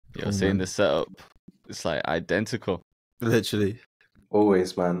seeing the setup, it's like identical. Literally.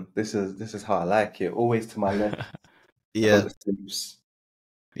 Always, man. This is how I like it. Always to my left. Yeah. The sleeves.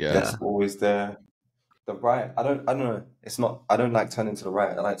 Yeah. That's always there. The right. I don't know. It's not. I don't like turning to the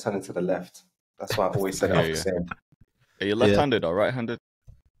right. I like turning to the left. That's why I always set it up the same. Are you left-handed or right-handed?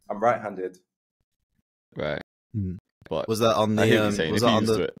 I'm right-handed. Right. But was that on the? I hear what you're saying. Was If that you on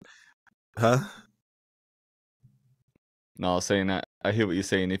used the? to it. Huh? No, I was saying that. I hear what you're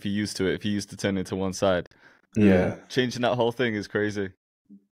saying. If you're used to it, if you used to turn into one side, Yeah. changing that whole thing is crazy.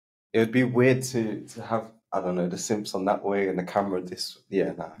 It would be weird to have, I don't know, the simps on that way and the camera this.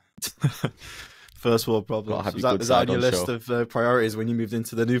 Yeah, nah. First world problems. Is that on your list of priorities when you moved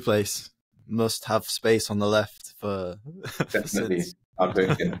into the new place? Must have space on the left for. Definitely. I'm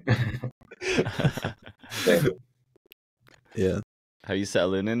thinking. Yeah. How you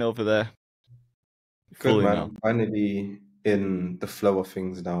settling in over there? Good, man. I'm finally in the flow of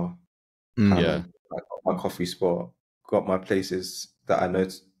things now. Yeah. I got my coffee spot, got my places that I know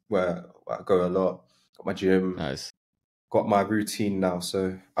where I go a lot, got my gym. Nice. Got my routine now,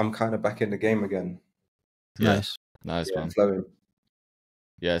 so I'm kind of back in the game again. Nice. Nice, man. Flowing.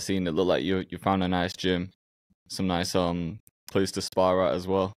 Yeah, seeing it look like you found a nice gym, some nice place to spar at as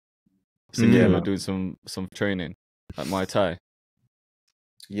well. So you were doing some training at Muay Thai.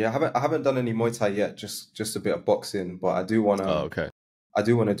 Yeah, I haven't done any Muay Thai yet, just a bit of boxing, but I do wanna I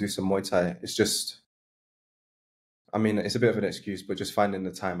do want to do some Muay Thai. It's just, I mean, it's a bit of an excuse, but just finding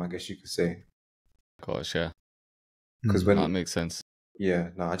the time, I guess you could say. Of course, yeah. Because when that makes sense. Yeah,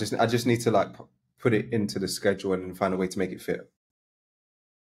 no, I just need to like put it into the schedule and find a way to make it fit.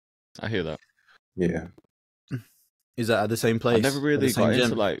 I hear that. Yeah. Is that at the same place? I never really got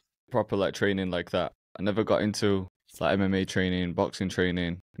into like proper like training like that. I never got into like MMA training, boxing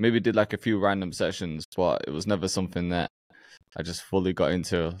training. Maybe did like a few random sessions, but it was never something that I just fully got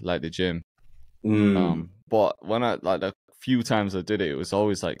into, like the gym. But when I like the few times I did it, it was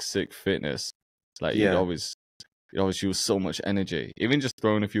always like sick fitness. Like you'd always use so much energy. Even just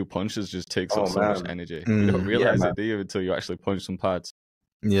throwing a few punches just takes up so much energy. You don't realize it, do you, until you actually punch some pads.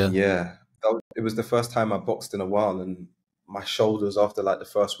 Yeah. It was the first time I boxed in a while, and my shoulders after like the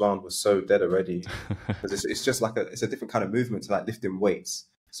first round was so dead already. Because it's just like it's a different kind of movement to like lifting weights.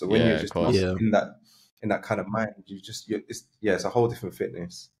 So when you're just in that kind of mind, it's a whole different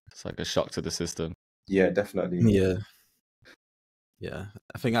fitness. It's like a shock to the system. Yeah, definitely. Yeah.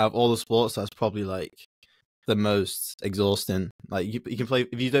 I think out of all the sports, that's probably like the most exhausting. Like you can play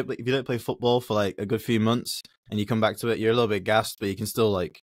if you don't play football for like a good few months and you come back to it, you're a little bit gassed, but you can still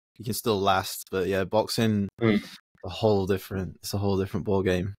last. But yeah, boxing, it's a whole different ball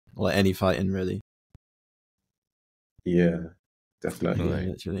game. Like any fighting, really. Yeah, definitely.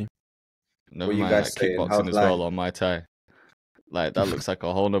 Yeah, literally. Never mind, like kickboxing as well on Muay Thai. Like that looks like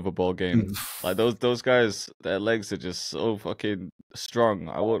a whole nother ball game. Like those guys, their legs are just so fucking strong.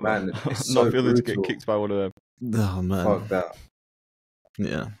 I won't not feeling to get kicked by one of them. Oh man. Fuck that.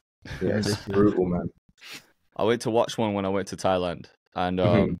 Yeah. Yeah, it's brutal, man. I went to watch one when I went to Thailand,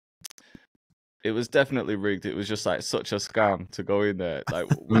 and it was definitely rigged. It was just like such a scam to go in there. Like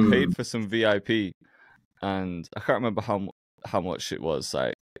we paid for some VIP, and I can't remember how much it was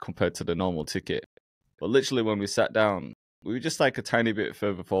like compared to the normal ticket. But literally when we sat down, we were just like a tiny bit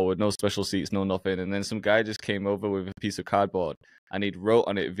further forward, no special seats, no nothing. And then some guy just came over with a piece of cardboard and he'd wrote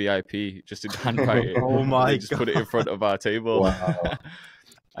on it VIP just in handwriting. Oh my God. Just put it in front of our table. Wow.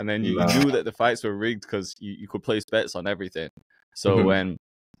 And then you knew that the fights were rigged because you could place bets on everything. So when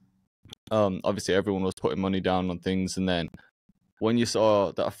obviously everyone was putting money down on things, and then when you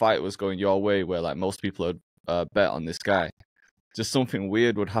saw that a fight was going your way where like most people had bet on this guy, just something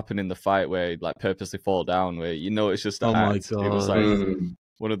weird would happen in the fight where he'd like purposely fall down, where it's just an act. My God. It was like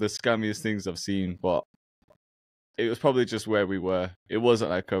one of the scammiest things I've seen, but it was probably just where we were. It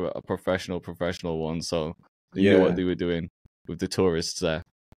wasn't like a professional one, so they knew what they were doing with the tourists there.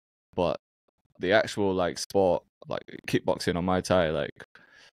 But the actual like sport, like kickboxing on Muay Thai, like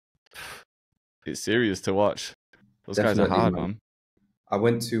it's serious to watch. Those guys are hard, man. I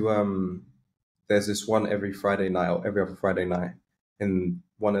went to there's this one every Friday night or every other Friday night in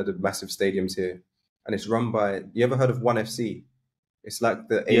one of the massive stadiums here, and it's run by. You ever heard of ONE FC? It's like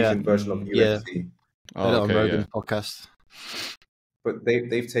the Asian version of UFC. I on Rogan's podcast. But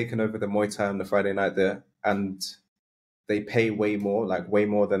they've taken over the Muay Thai on the Friday night there, and they pay way more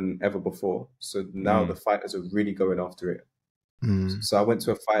than ever before. So now the fighters are really going after it. So I went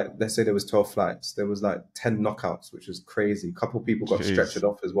to a fight. Let's say there was 12 fights. There was like 10 knockouts, which was crazy. A couple of people got stretchered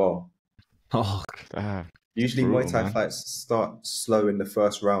off as well. Oh, usually Muay Thai fights start slow in the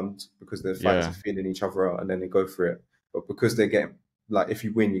first round because the fighters are feeling each other out, and then they go for it. But because they're getting like if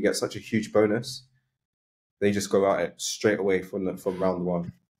you win, you get such a huge bonus. They just go at it straight away from round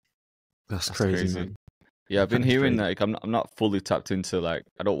one. That's crazy, man. Yeah, I've been hearing crazy. like I'm not fully tapped into, like,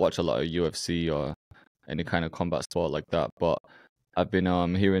 I don't watch a lot of UFC or any kind of combat sport like that, but I've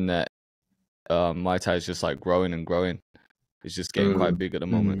been hearing that Muay Thai is just like growing and growing. It's just getting quite big at the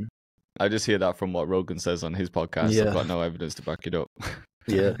moment. I just hear that from what Rogan says on his podcast. Yeah. I've got no evidence to back it up.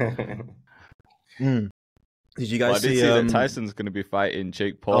 Yeah. Did you guys I did see that Tyson's going to be fighting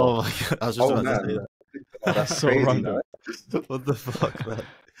Jake Paul? Oh my God, I was just about to say that. That's so crazy, random. What the fuck, man?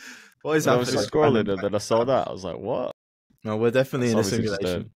 What is I happening? was just scrolling and then I saw that. I was like, what? No, we're definitely in a That's obviously just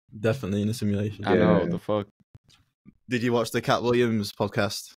simulation. Definitely in a simulation. I know, the fuck. Did you watch the Cat Williams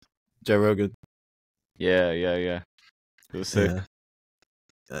podcast? Joe Rogan. Yeah. It was sick.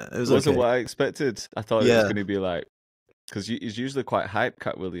 It Wasn't okay. what I expected. I thought it was going to be like, because he's usually quite hype,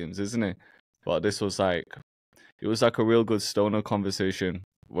 Cat Williams, isn't he? But this was like, it was like a real good stoner conversation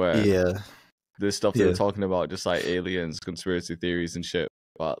where the stuff they were talking about, just like aliens, conspiracy theories and shit.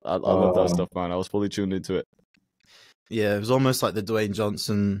 But I love that stuff, man. I was fully tuned into it. Yeah, it was almost like the Dwayne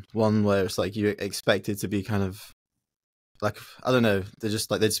Johnson one where it's like you expect it to be kind of like, I don't know, they're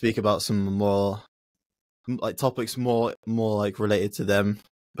just like, they'd speak about some more like topics more like related to them.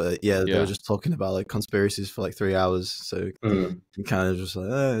 But they were just talking about like conspiracies for like 3 hours. So you kind of just like,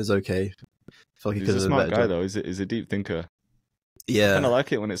 it's okay. I feel like He's a smart guy though. He's a deep thinker. Yeah. I kind of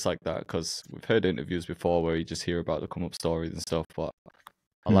like it when it's like that, because we've heard interviews before where you just hear about the come up stories and stuff, but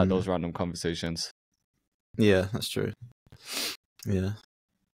I like those random conversations. Yeah, that's true. Yeah.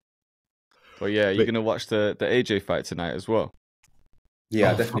 But yeah, you're going to watch the AJ fight tonight as well?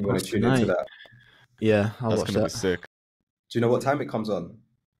 Yeah, I definitely want to tune into that. Yeah, I'll watch that. That's going to be sick. Do you know what time it comes on?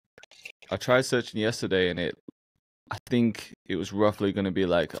 I tried searching yesterday and I think it was roughly going to be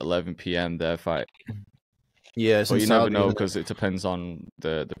like 11 p.m. their fight. Yeah, but you never know, because it depends on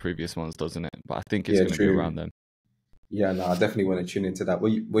the previous ones, doesn't it? But I think it's going to be around then. Yeah, no, I definitely want to tune into that.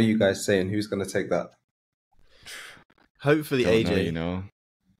 What are you guys saying? Who's going to take that? Hopefully AJ.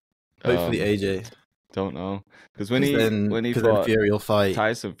 Hopefully AJ. Don't know, because when he fought Fury will fight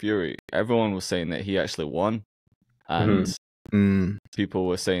Tyson Fury, everyone was saying that he actually won, and people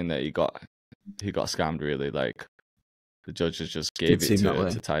were saying that he got scammed. Really, like the judges just gave it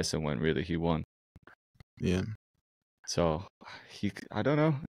to Tyson when really he won. Yeah. So I don't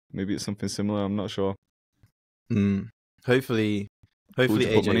know. Maybe it's something similar. I'm not sure. Hopefully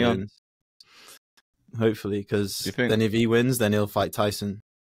AJ wins. Hopefully, because then if he wins, then he'll fight Tyson,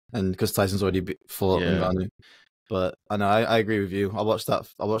 and because Tyson's already fought Ngannou. But I know I agree with you. I watched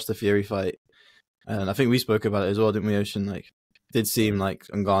the Fury fight, and I think we spoke about it as well, didn't we, Ocean? Like, it did seem like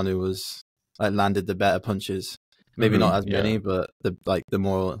Ngannou was like landed the better punches, maybe not as many, but the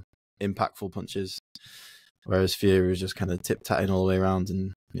more impactful punches. Whereas Fury was just kind of tip-tatting all the way around,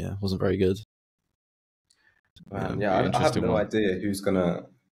 and wasn't very good. I have no idea who's gonna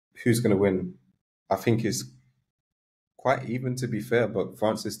win. I think it's quite even, to be fair, but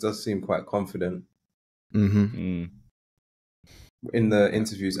Francis does seem quite confident. In the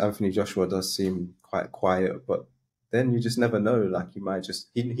interviews, Anthony Joshua does seem quite quiet, but then you just never know. Like, he might just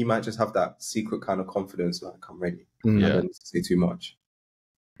have that secret kind of confidence, like, I'm ready. I don't need to say too much.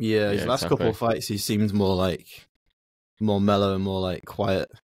 Yeah, his last couple of fights, he seemed more mellow and more like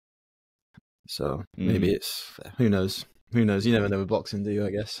quiet. So maybe it's, who knows? You never know with boxing, do you?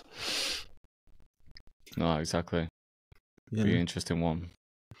 I guess. No, exactly. Be an interesting one.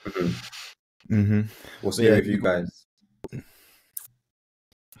 What's new with you guys?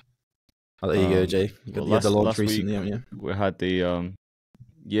 I'll let you go, Jay. You had the launch recently, haven't you? We had the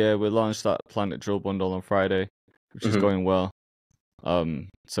we launched that Planet Drill bundle on Friday, which is going well.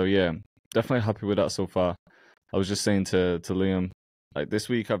 So yeah, definitely happy with that so far. I was just saying to Liam, like, this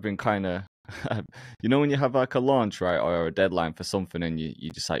week I've been kind of, when you have like a launch, right, or a deadline for something, and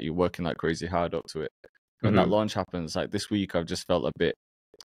you just like, you're working like crazy hard up to it. When that launch happens, like this week, I've just felt a bit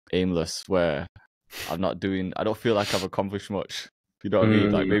aimless, where I don't feel like I've accomplished much. You know what I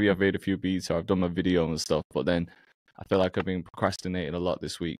mean? Like, maybe I've made a few beats or I've done my video and stuff, but then I feel like I've been procrastinating a lot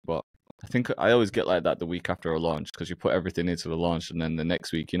this week. But I think I always get like that the week after a launch, because you put everything into the launch, and then the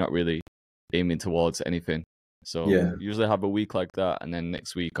next week you're not really aiming towards anything. So usually I have a week like that, and then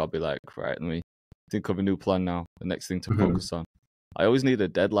next week I'll be like, right, let me think of a new plan now, the next thing to focus on. I always need a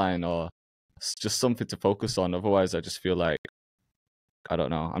deadline or just something to focus on. Otherwise, I just feel like, I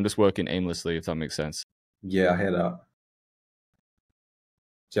don't know, I'm just working aimlessly, if that makes sense. Yeah, I hear that.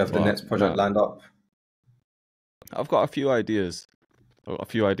 Do you have the next project lined up? I've got a few ideas.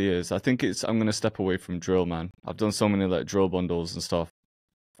 I think I'm going to step away from drill, man. I've done so many like drill bundles and stuff,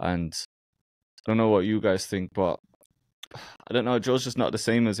 and I don't know what you guys think, but I don't know. Joe's just not the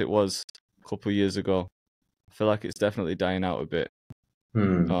same as it was a couple of years ago. I feel like it's definitely dying out a bit.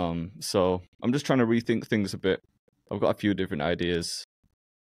 So I'm just trying to rethink things a bit. I've got a few different ideas,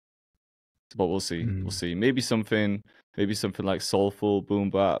 but we'll see. We'll see. Maybe something like soulful boom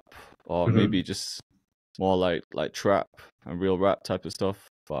bap, or maybe just more like trap and real rap type of stuff.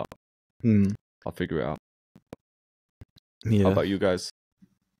 But I'll figure it out. Yeah. How about you guys?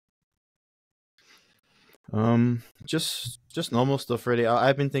 Just normal stuff really.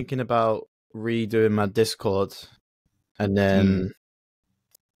 I've been thinking about redoing my Discord, and then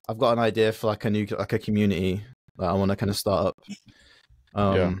I've got an idea for like a community that I want to kind of start up.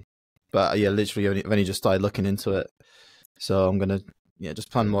 But yeah, literally I've only just started looking into it, so I'm gonna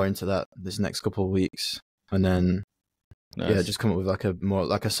just plan more into that this next couple of weeks, and then just come up with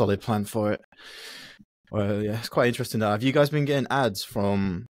like a solid plan for it. Well, yeah, it's quite interesting. Now, have you guys been getting ads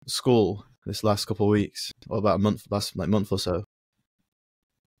from school this last couple of weeks, or about month or so?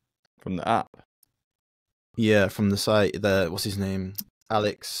 From the app? Yeah, from the site. What's his name?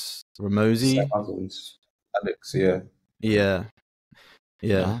 Alex Ramosi. Alex, yeah. Yeah.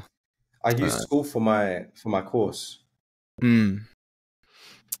 Yeah. I use school for my course. Yeah,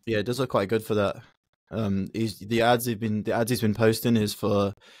 it does look quite good for that. The ads he's been posting is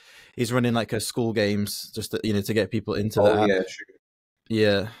for, he's running like a school games just to get people into the app. Yeah, true.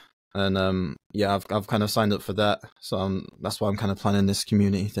 Yeah. And I've kind of signed up for that, so that's why I'm kind of planning this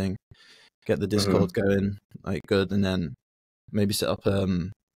community thing. Get the Discord going like good, and then maybe set up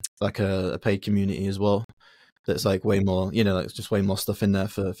like a paid community as well. That's like way more, like just way more stuff in there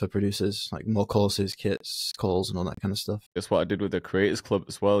for producers, like more courses, kits, calls, and all that kind of stuff. That's what I did with the Creators Club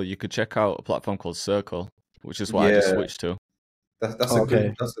as well. You could check out a platform called Circle, which is what I just switched to. That's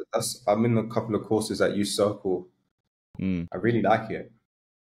okay. I'm in a couple of courses that use Circle. I really like it.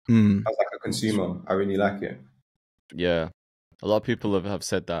 As like a consumer, I really like it. Yeah, a lot of people have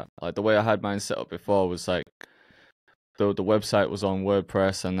said that. Like the way I had mine set up before was like the website was on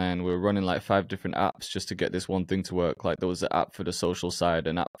WordPress, and then we were running like 5 different apps just to get this one thing to work. Like there was an app for the social side,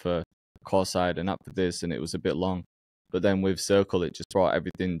 an app for core side, an app for this, and it was a bit long. But then with Circle, it just brought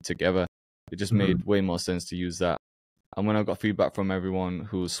everything together. It just made way more sense to use that. And when I got feedback from everyone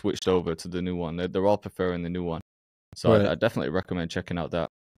who switched over to the new one, they're all preferring the new one. So I definitely recommend checking out that.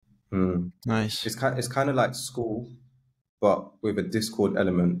 Nice. It's kind of like school, but with a Discord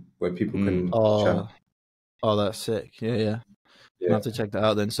element where people can chat. Oh, that's sick. Yeah. I'll have to check that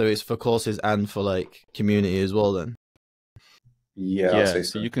out then. So it's for courses and for like community as well then? Yeah,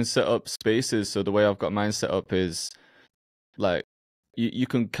 so you can set up spaces. So the way I've got mine set up is like you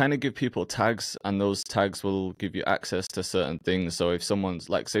can kind of give people tags, and those tags will give you access to certain things. So if someone's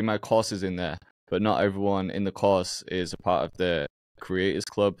like, say my course is in there, but not everyone in the course is a part of the Creators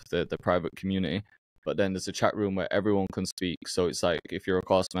Club, the private community, but then there's a chat room where everyone can speak. So it's like if you're a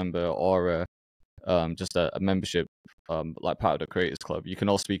course member or just a membership, like part of the Creators Club, you can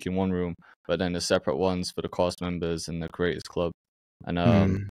all speak in one room, but then there's separate ones for the course members and the Creators Club.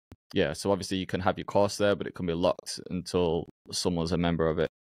 And so obviously you can have your course there, but it can be locked until someone's a member of it.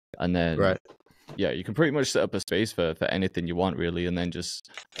 And then you can pretty much set up a space for anything you want really, and then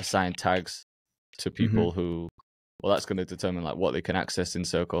just assign tags to people who, well, that's going to determine like what they can access in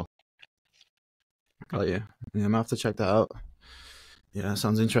Circle. Oh yeah, I'm gonna have to check that out. Yeah, that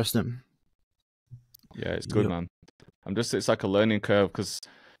sounds interesting. Yeah, it's good, man. It's like a learning curve because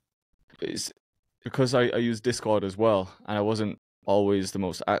I use Discord as well, and I wasn't always the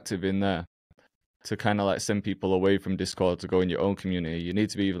most active in there. To kind of like send people away from Discord to go in your own community, you need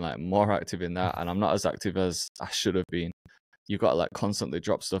to be even like more active in that, and I'm not as active as I should have been. You got to like constantly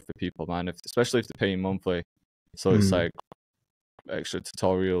drop stuff for people, man, especially if they're paying monthly. So it's like extra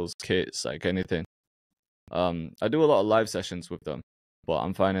tutorials, kits, like anything. I do a lot of live sessions with them, but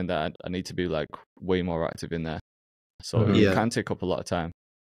I'm finding that I need to be like way more active in there. So it can take up a lot of time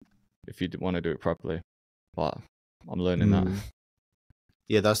if you want to do it properly. But I'm learning that.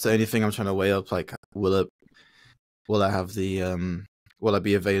 Yeah, that's the only thing I'm trying to weigh up. Like, will I have the will I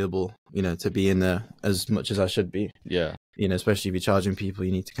be available? To be in there as much as I should be. Yeah. Especially if you're charging people,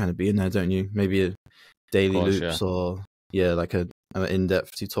 you need to kind of be in there, don't you? Maybe a daily loops or like an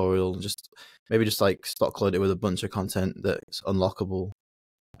in-depth tutorial. Just like stock load it with a bunch of content that's unlockable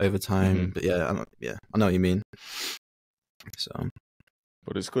over time. But I know what you mean. So,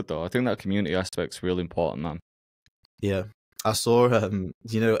 but it's good though. I think that community aspect's really important, man. Yeah, I saw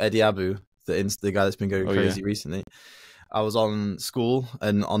Eddie Abu, the guy that's been going crazy recently. I was on school,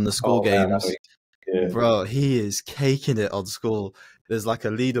 and on the school games, bro, he is caking it on school. There's like a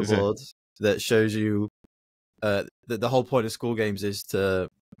leaderboard that shows you. The whole point of school games is to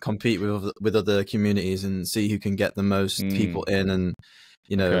compete with other communities and see who can get the most people in, and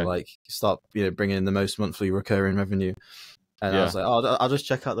like start bringing in the most monthly recurring revenue. And I was like, oh, I'll just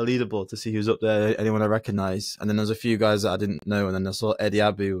check out the leaderboard to see who's up there, anyone I recognize. And then there's a few guys that I didn't know, and then I saw Eddie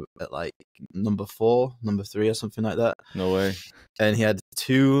Abu at like number 4, number 3, or something like that. No way. And he had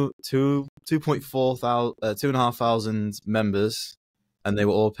 2,500 members, and they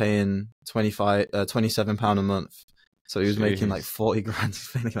were all paying £27 a month. So he was making like 40 grand.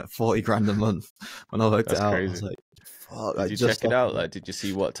 He's making like 40 grand a month. When I worked it out, I was like, fuck. Did you check it out? Like, did you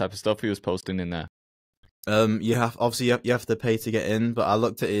see what type of stuff he was posting in there? You have to pay to get in, but I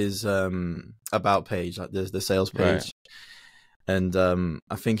looked at his about page, like the sales page, and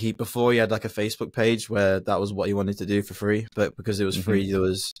I think before he had like a Facebook page where that was what he wanted to do for free, but because it was free, there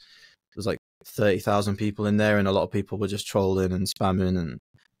was like 30,000 people in there, and a lot of people were just trolling and spamming and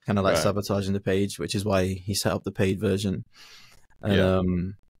kind of like sabotaging the page, which is why he set up the paid version.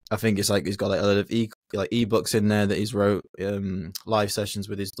 And I think it's like he's got like a lot of ebooks in there that he's wrote, live sessions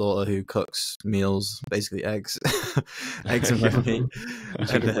with his daughter who cooks meals, basically eggs, eggs and red meat.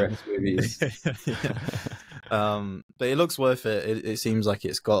 But it looks worth it. It seems like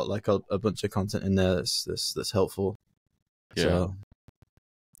it's got like a bunch of content in there that's helpful. Yeah. So,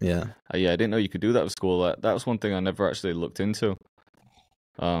 yeah. I didn't know you could do that with school. That was one thing I never actually looked into.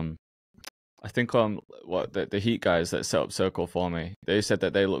 I think the Heat guys that set up Circle for me, they said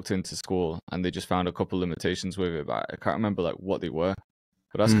that they looked into school and they just found a couple limitations with it, but I can't remember like what they were.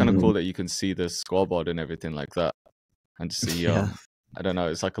 But that's kind of cool that you can see the scoreboard and everything like that, and to see I don't know,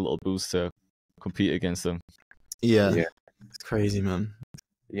 it's like a little boost to compete against them. Yeah. It's crazy, man.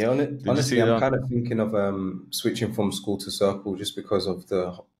 Yeah, honestly, I'm kind of thinking of switching from school to Circle just because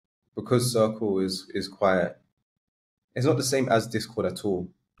Circle is quite. It's not the same as Discord at all,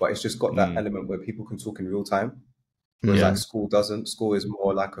 but it's just got that element where people can talk in real time. Whereas like school doesn't. School is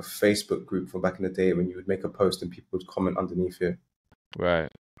more like a Facebook group from back in the day when you would make a post and people would comment underneath it. Right.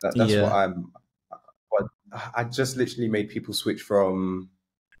 That's what I just literally made people switch from.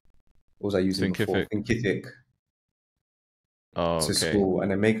 What was I using before? Thinkific. To school,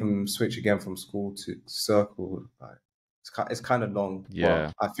 and then make them switch again from school to Circle. Like, it's kind of long.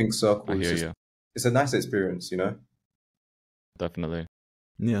 Yeah, but I think Circle it's a nice experience, Definitely.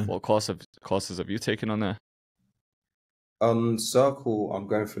 Yeah. What courses have you taken on there? On Circle, I'm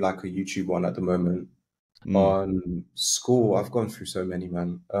going through like a YouTube one at the moment. On school, I've gone through so many,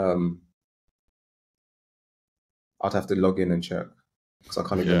 man. I'd have to log in and check because I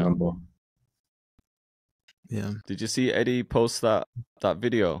can't even remember. Yeah. Did you see Eddie post that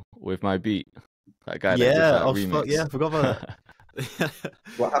video with my beat? That guy. I forgot about that.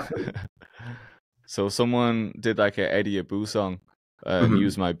 What happened? So someone did like an Eddie Abu song and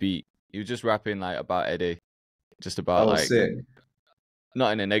used my beat. He was just rapping like about Eddie, just about like sick.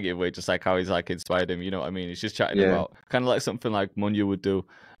 Not in a negative way, just like how he's like inspired him. You know what I mean? He's just chatting about kind of like something like Muay would do.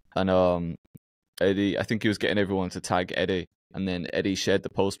 And Eddie, I think he was getting everyone to tag Eddie, and then Eddie shared the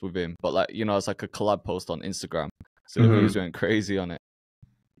post with him. But like it's like a collab post on Instagram, so the views went crazy on it.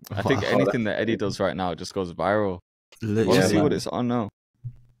 I think anything that Eddie does right now just goes viral. Let's see what it's on now.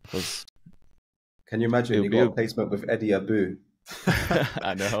 Can you imagine you got a placement with Eddie Abu?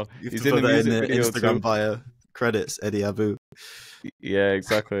 I know. He's in the music video Instagram too. Bio credits Eddie Abu. Yeah,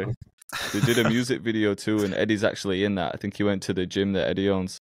 exactly. They did a music video too, and Eddie's actually in that. I think he went to the gym that Eddie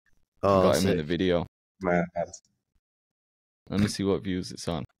owns. Got him in the video. Man. Let me see what views it's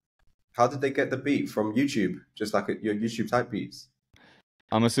on. How did they get the beat from YouTube? Just like your YouTube type beats?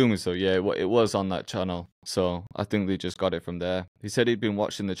 I'm assuming so, yeah. It was on that channel, so I think they just got it from there. He said he'd been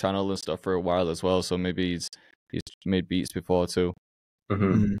watching the channel and stuff for a while as well, so maybe he's made beats before too.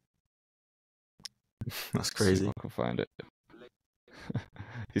 That's crazy. See if I can find it.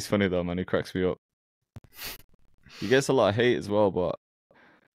 He's funny though, man. He cracks me up. He gets a lot of hate as well, but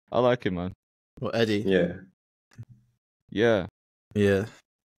I like him, man. Well, Eddie? Yeah.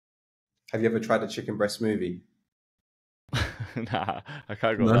 Have you ever tried a chicken breast smoothie? Nah, I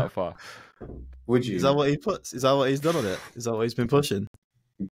can't go that far. Would you? Is that what he puts? Is that what he's done on it? Is that what he's been pushing?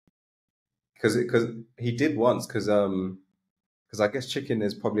 Because he did once. Because I guess chicken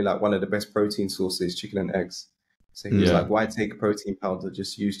is probably like one of the best protein sources, chicken and eggs. So he was like, "Why take protein powder?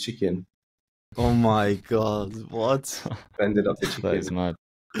 Just use chicken." Oh my god! What? Ended up the chicken. That is mad.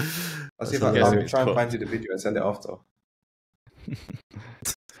 I'll see if I'll try and find you the video and send it after.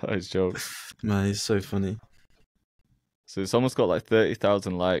 That is jokes. Man, he's so funny. So it's almost got like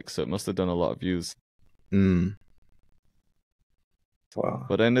 30,000 likes, so it must have done a lot of views. Wow.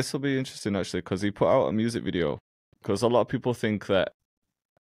 But then this will be interesting actually, because he put out a music video. Because a lot of people think that,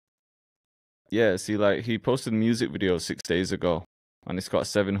 like he posted a music video 6 days ago, and it's got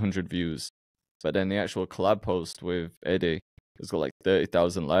 700 views. But then the actual collab post with Eddie has got like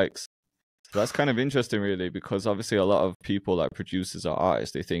 30,000 likes. So that's kind of interesting, really, because obviously a lot of people, like producers or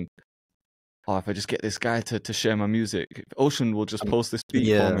artists, they think, oh, if I just get this guy to share my music, if Ocean will just post this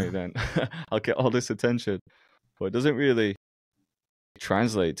beat for me, then I'll get all this attention. But it doesn't really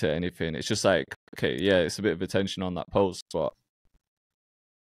translate to anything. It's just like, okay, yeah, it's a bit of attention on that post, but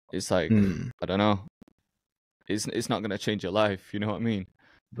it's like, I don't know. It's not going to change your life, you know what I mean?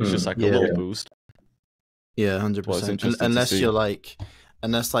 It's just like a little boost. Yeah, 100%. Unless you're like,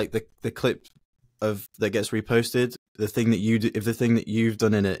 unless like the clip of that gets reposted, the thing that you do, if the thing that you've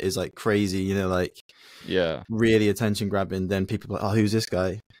done in it is like crazy, you know, like really attention grabbing, then people are like, oh, who's this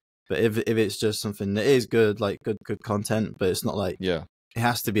guy? But if it's just something that is good, like good content, but it's not like it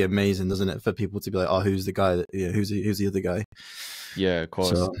has to be amazing, doesn't it, for people to be like, oh, who's the guy that, who's the other guy? Yeah, of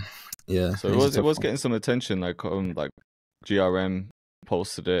course. So, yeah, so it was getting some attention. Like GRM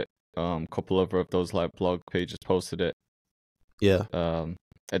posted it. Couple of those like blog pages posted it. Yeah.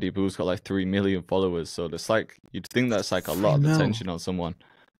 Eddie Boo's got like 3 million followers, so it's like you'd think that's like a lot of attention on someone.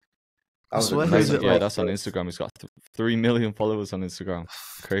 That's on Instagram. He's got 3 million followers on Instagram.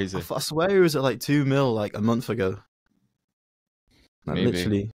 Crazy. I swear he was at like 2 mil like a month ago. Like, maybe.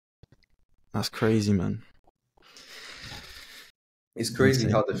 Literally. That's crazy, man. It's crazy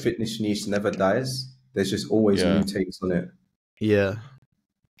how the fitness niche never dies. There's just always new takes on it. Yeah.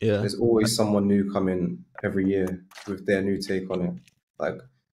 There's always someone new coming every year with their new take on it. Like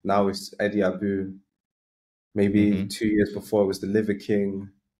now it's Eddie Abu. Maybe 2 years before it was the Liver King.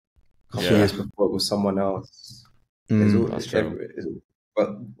 A couple years before it was someone else. That's true.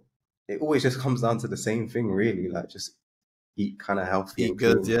 But it always just comes down to the same thing, really. Like just eat kind of healthy. Eat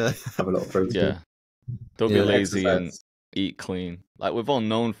good, have a lot of protein. Yeah. Don't be lazy and eat clean. Like we've all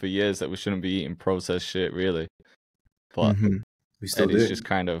known for years that we shouldn't be eating processed shit, really. But we still Eddie's do. just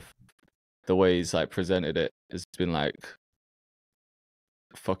kind of the way he's like presented it has been like,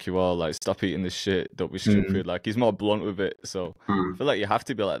 fuck you all, like stop eating this shit, don't be stupid. Like he's more blunt with it. So I feel like you have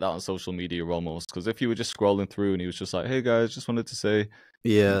to be like that on social media almost, because if you were just scrolling through and he was just like, hey guys, just wanted to say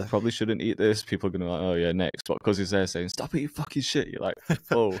you probably shouldn't eat this, people are gonna be like, oh yeah, next. But because he's there saying stop eating fucking shit, you're like,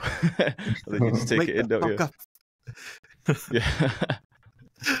 oh. And then you just take it in, don't you? Yeah.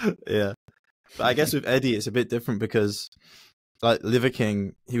 Yeah. But I guess with Eddie it's a bit different because like Liver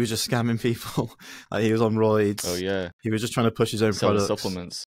King, he was just scamming people. Like he was on roids. Oh yeah. He was just trying to push his own products.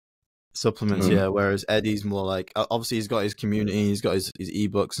 Supplements, yeah. Whereas Eddie's more like, obviously he's got his community, he's got his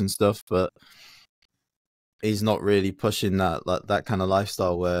ebooks and stuff, but he's not really pushing that kind of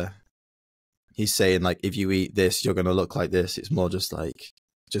lifestyle where he's saying like, if you eat this, you're gonna look like this. It's more just like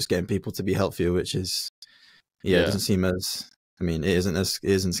just getting people to be healthier, which is it doesn't seem as, I mean, it isn't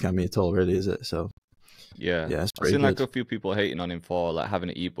scammy at all, really, is it? So yeah, it's I've seen like a few people hating on him for like having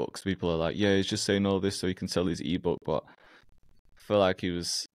an ebook. So people are like, yeah, he's just saying all this so he can sell his ebook, but I feel like he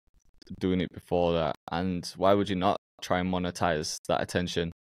was doing it before that. And why would you not try and monetize that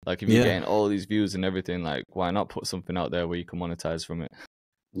attention? Like if you're getting all these views and everything, like why not put something out there where you can monetize from it?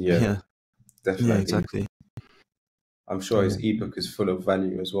 Yeah, definitely. Yeah, exactly. I'm sure his ebook is full of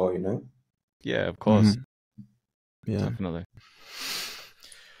value as well, you know? Yeah, of course. Yeah, definitely.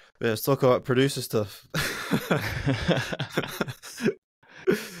 Yeah, let's talk about producer stuff.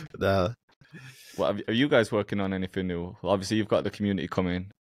 Well, are you guys working on anything new? Well, obviously, you've got the community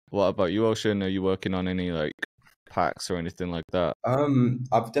coming. What about you, Ocean? Are you working on any like packs or anything like that?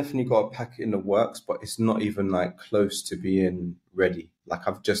 I've definitely got a pack in the works, but it's not even like close to being ready. Like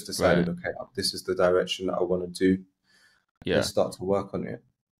I've just decided, okay, this is the direction that I want to do. Yeah, let's start to work on it.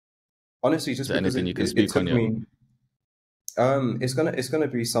 Honestly, just because anything you can speak on me. It's gonna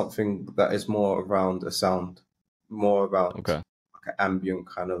be something that is more around a sound, more around like an ambient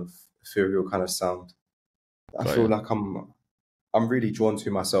kind of ethereal kind of sound. I feel like I'm really drawn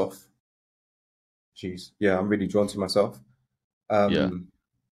to myself. I'm really drawn to myself. So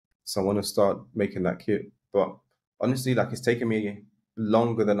I want to start making that kit, but honestly, like it's taken me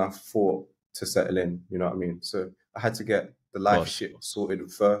longer than I thought to settle in. You know what I mean? So I had to get the life shit sorted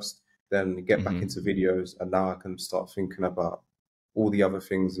first, then get back into videos, and now I can start thinking about all the other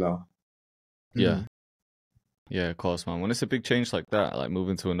things now. Yeah. Yeah, of course, man. When it's a big change like that, like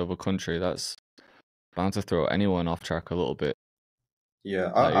moving to another country, that's bound to throw anyone off track a little bit.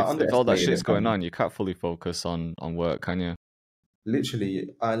 Yeah, like if all that shit's going on, you can't fully focus on work, can you? Literally,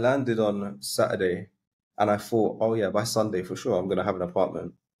 I landed on Saturday, and I thought, oh yeah, by Sunday for sure I'm gonna have an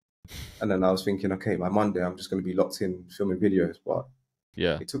apartment. And then I was thinking, okay, by Monday I'm just gonna be locked in filming videos, but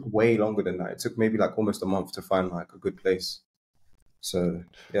it took way longer than that. It took maybe like almost a month to find like a good place. So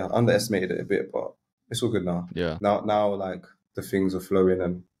yeah, I underestimated it a bit, but it's all good now. Yeah. Now like the things are flowing,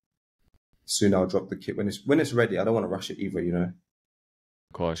 and soon I'll drop the kit when it's ready. I don't want to rush it either, you know.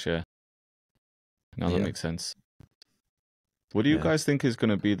 Of course, yeah. No, that Yeah. makes sense. What do you Yeah. guys think is going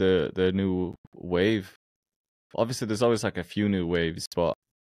to be the new wave? Obviously, there's always like a few new waves, but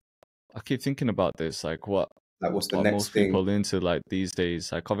I keep thinking about this. Like, what Like, what's the are next most thing? people into like these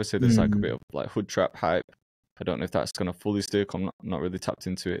days? Like, obviously, there's like a bit of like hood trap hype. I don't know if that's going to fully stick. I'm not really tapped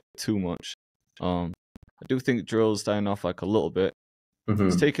into it too much. I do think drill's dying off like a little bit.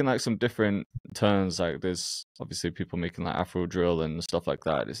 It's taking like some different turns. Like, there's obviously people making like Afro drill and stuff like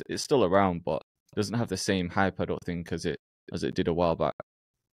that. It's still around, but it doesn't have the same hype, I don't think, as it did a while back.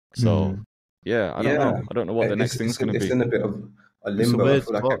 So yeah, I don't know. I don't know what the next thing's going to It's be. in a bit of a It's a limbo. I weird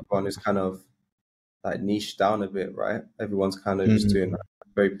feel like spot. everyone is kind of like niched down a bit, right? Everyone's kind of just doing like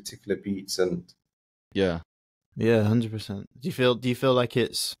very particular beats and Yeah. Yeah, 100%. Do you feel like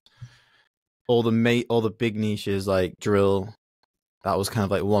it's all the big niches like drill? That was kind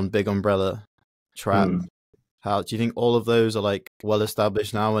of like one big umbrella. Trap. How do you think all of those are like well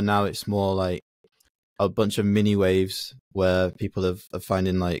established now, and now it's more like a bunch of mini waves where people are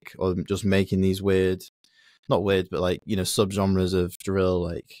finding like, or just making these weird, not weird, but like, you know, subgenres of drill,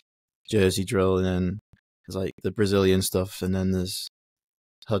 like Jersey drill, and then there's like the Brazilian stuff, and then there's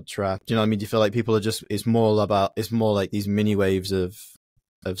hood trap. Do you know what I mean? Do you feel like people are just, it's more like these mini waves of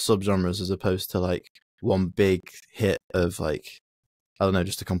subgenres as opposed to like one big hit of like, I don't know,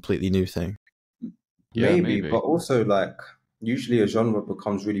 just a completely new thing? Yeah, maybe, maybe. but also like usually a genre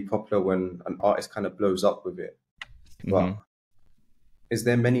becomes really popular when an artist kind of blows up with it. But is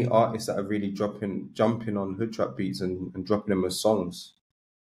there many artists that are really jumping on hood trap beats and dropping them as songs?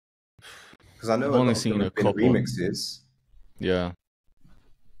 Because I know I've a only lot of them seen a have been couple. remixes. Yeah,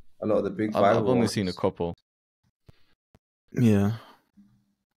 A lot of the big I've viral only ones. seen a couple. Yeah.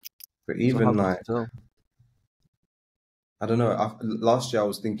 But So even hard to like, tell. I don't know. Last year I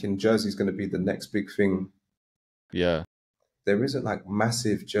was thinking Jersey's going to be the next big thing. Yeah. There isn't like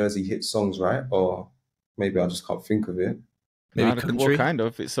massive Jersey hit songs, right? Or maybe I just can't think of it. Maybe Well, country. kind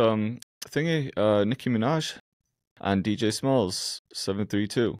of. It's thingy, Nicki Minaj and DJ Smalls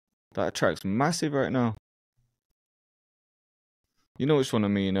 732. That track's massive right now. You know which one I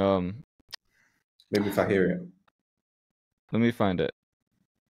mean? Maybe if I hear it. Let me find it.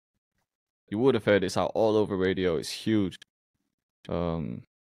 You would have heard it. It's out all over radio. It's huge. Nicki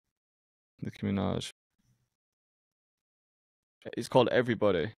Minaj. It's called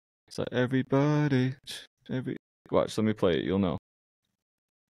Everybody. It's like everybody, Watch, let me play it. You'll know.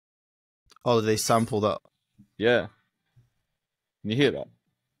 Oh, they sample that. Yeah. Can you hear that?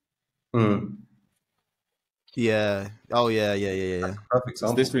 Yeah. Oh, yeah. Perfect It's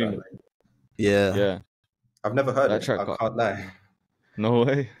example this for that. remix. Yeah. Yeah. I've never heard That it. track I can't lie. No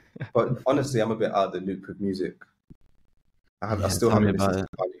way. But honestly, I'm a bit out of the loop with music. I still tell me haven't listened about to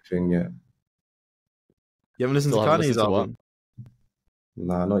the Kanye thing yet. You haven't listened Still to haven't Kanye's listened to what? album?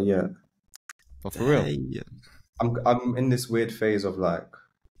 Nah, not yet. Oh, for real? Hey. I'm in this weird phase of like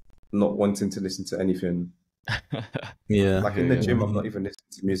not wanting to listen to anything. Yeah. Like in the gym, I'm not even listening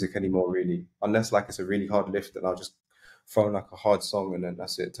to music anymore, really. Unless like it's a really hard lift, and I'll just throw on like a hard song and then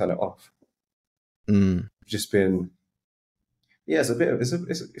that's it, turn it off. Just been, yeah, it's a bit.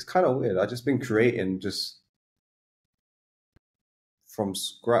 It's kind of weird. I've just been creating just from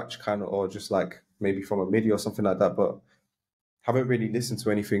scratch, kind of, or just like maybe from a MIDI or something like that, but haven't really listened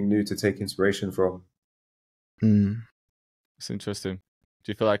to anything new to take inspiration from. It's interesting.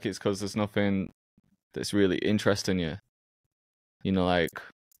 Do you feel like it's because there's nothing that's really interesting you? You know, like,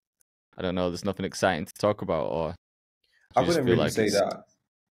 I don't know, there's nothing exciting to talk about, or I wouldn't really say that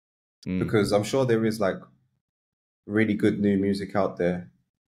because I'm sure there is like really good new music out there,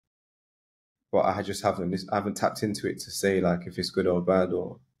 but I just haven't tapped into it to say like if it's good or bad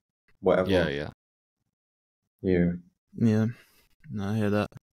or whatever. Yeah. No, I hear that.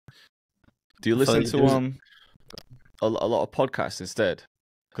 Do you listen to a lot of podcasts instead?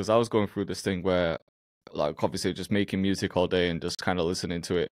 Because I was going through this thing where, like, obviously just making music all day and just kind of listening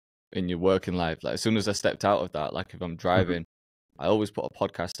to it in your working life. Like, as soon as I stepped out of that, like if I'm driving, I always put a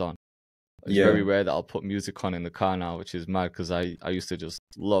podcast on. It's very rare that I'll put music on in the car now, which is mad because I used to just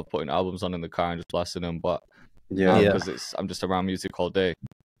love putting albums on in the car and just blasting them. But because I'm just around music all day,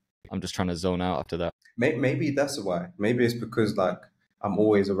 I'm just trying to zone out after that. Maybe that's why. Maybe it's because like I'm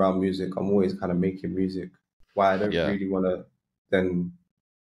always around music. I'm always kind of making music. Why I don't really want to then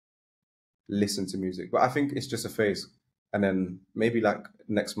listen to music. But I think it's just a phase. And then maybe like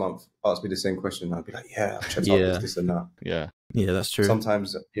next month, ask me the same question. I'll be like, yeah, I've checked out this and that. Yeah, that's true.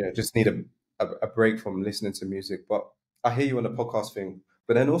 Sometimes, just need a break from listening to music. But I hear you on the podcast thing.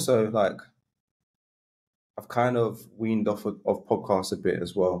 But then also like, I've kind of weaned off of podcasts a bit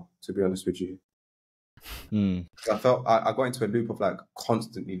as well, to be honest with you. Mm. I felt I got into a loop of like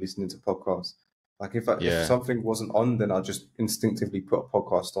constantly listening to podcasts. Like if something wasn't on, then I'll just instinctively put a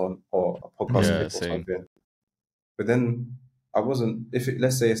podcast on or a podcast clip or same. something. But then I wasn't.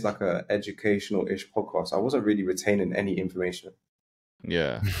 Let's say it's like a educational-ish podcast, I wasn't really retaining any information.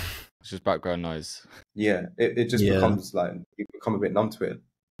 Yeah, it's just background noise. Yeah, it just becomes like you become a bit numb to it.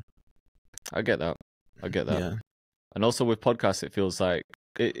 I get that. Yeah. And also with podcasts, it feels like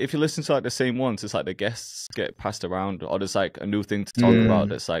if you listen to like the same ones, it's like the guests get passed around, or there's like a new thing to talk about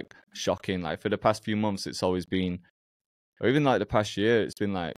that's like shocking. Like for the past few months, it's always been, or even like the past year, it's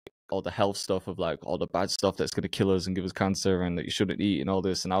been like all the health stuff of like all the bad stuff that's going to kill us and give us cancer and that you shouldn't eat and all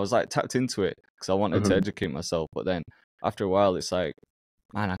this. And I was like tapped into it because I wanted to educate myself. But then after a while, it's like,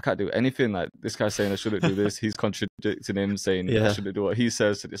 man, I can't do anything. Like this guy's saying I shouldn't do this. He's contradicting him, saying I shouldn't do what he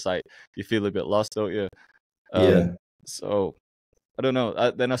says. And it's like you feel a bit lost, don't you? So I don't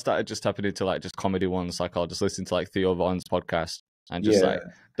know. Then I started just tapping into like just comedy ones. Like I'll just listen to like Theo Vaughn's podcast and just like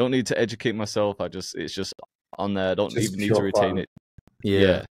don't need to educate myself. It's just on there. I don't Just even need to retain it.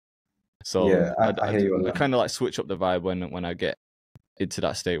 Yeah. So I hear you on I that. kind of like switch up the vibe when I get into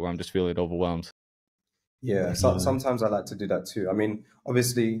that state where I'm just feeling overwhelmed. Yeah, sometimes I like to do that too. I mean,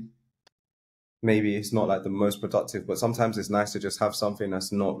 obviously, maybe it's not like the most productive, but sometimes it's nice to just have something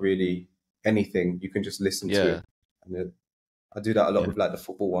that's not really anything. You can just listen to it. And I do that a lot with like the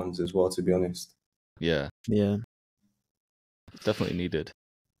football ones as well, to be honest. Yeah. It's definitely needed.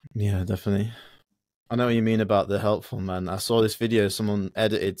 Yeah, definitely. I know what you mean about the helpful, man. I saw this video someone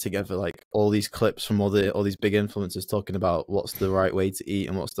edited together, like all these clips from all these big influencers talking about what's the right way to eat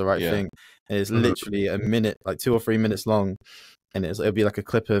and what's the right thing. And it's literally a minute, like 2 or 3 minutes long. And it'll be like a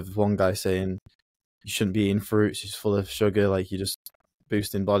clip of one guy saying, you shouldn't be eating fruits, it's full of sugar, like you just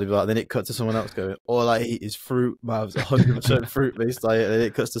boosting body build. Then it cuts to someone else going, all I eat is fruit, man, it's 100% fruit-based diet. And then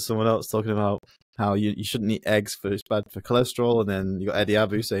it cuts to someone else talking about how you shouldn't eat eggs for it's bad for cholesterol. And then you got Eddie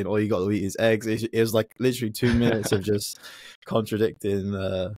Abu saying all you got to eat is eggs. It was like literally 2 minutes of just contradicting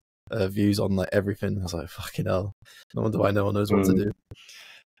views on like everything. I was like, fucking hell, no wonder why no one knows what to do.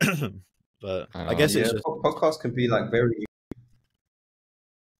 But I guess it's just podcasts can be like very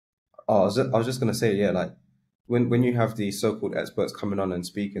I was just gonna say, like when you have these so-called experts coming on and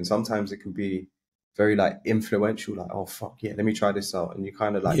speaking, sometimes it can be very like influential, like, oh fuck yeah, let me try this out, and you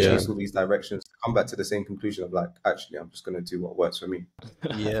kind of like chase all these directions to come back to the same conclusion of like, actually I'm just gonna do what works for me.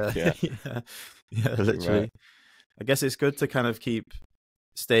 Yeah, literally. Right. I guess it's good to kind of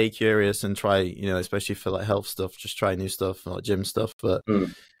stay curious and try, especially for like health stuff, just try new stuff, like gym stuff, but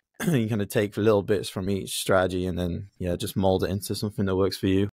you kind of take little bits from each strategy and then just mold it into something that works for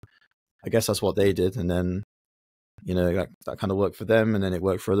you. I guess that's what they did, and then that kind of worked for them, and then it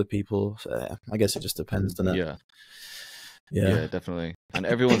worked for other people. So I guess it just depends, doesn't it? Yeah, definitely. And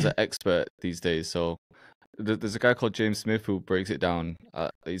everyone's an expert these days. So there's a guy called James Smith who breaks it down.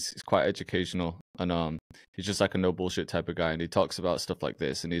 He's quite educational, and he's just like a no bullshit type of guy, and he talks about stuff like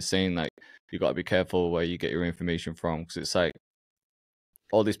this, and he's saying like you got to be careful where you get your information from, because it's like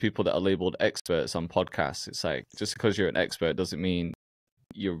all these people that are labeled experts on podcasts. It's like just because you're an expert doesn't mean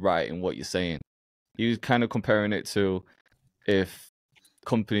you're right in what you're saying. You're kind of comparing it to if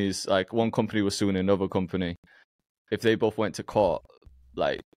companies, like one company was suing another company, if they both went to court,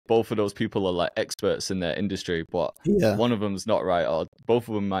 like both of those people are like experts in their industry, but one of them's not right, or both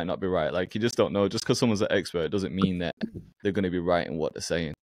of them might not be right. Like you just don't know. Just because someone's an expert doesn't mean that they're going to be right in what they're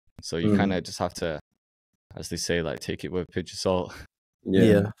saying. So you kind of just have to, as they say, like take it with a pinch of salt.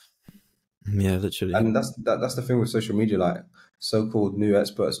 Yeah, literally. And that's the thing with social media, like so-called new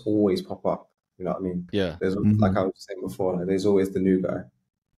experts always pop up. You know what I mean? Yeah. There's like I was saying before, like, there's always the new guy.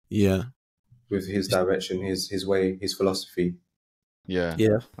 Yeah. With his direction, his way, his philosophy. Yeah.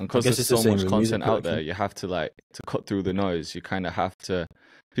 And because there's so much content out there, you have to like to cut through the noise. You kind of have to.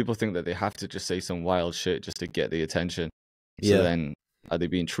 People think that they have to just say some wild shit just to get the attention. So then, are they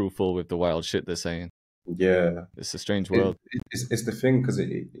being truthful with the wild shit they're saying? Yeah, it's a strange world. It's the thing, because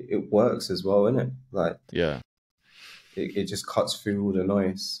it works as well, isn't it? Like it just cuts through all the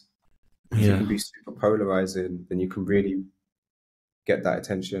noise. If you can be super polarizing, then you can really get that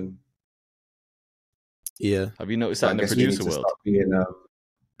attention. Yeah. Have you noticed that in the producer world? I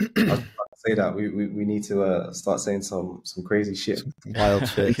was about to say that we need to start saying some crazy shit, some wild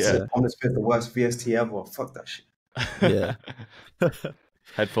shit. I'm just the worst VST ever. Fuck that shit. Yeah.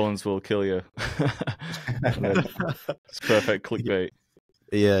 Headphones will kill you. It's perfect clickbait.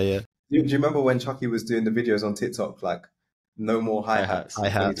 Yeah. Do you remember when Chucky was doing the videos on TikTok, like no more hi-hats?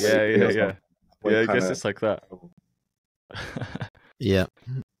 Hi-hats. Yeah, I guess it's like that. Yeah.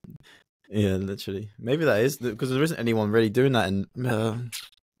 Yeah, literally. Maybe that is because there isn't anyone really doing that. And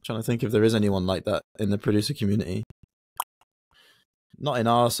trying to think if there is anyone like that in the producer community. Not in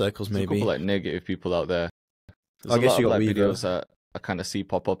our circles, There's maybe. a couple like negative people out there. There's I a guess lot you of got like Weaver. videos that I kind of see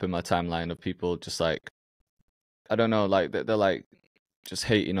pop up in my timeline of people just like, I don't know, like they're like just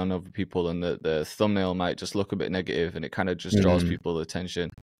hating on other people, and the thumbnail might just look a bit negative, and it kind of just draws people's attention.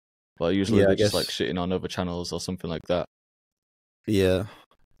 But usually Yeah, I they're just like guess. shitting on other channels or something like that. Yeah.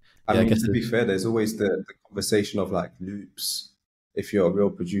 I Yeah, I mean, guess. to be fair, there's always the conversation of like loops. If you're a real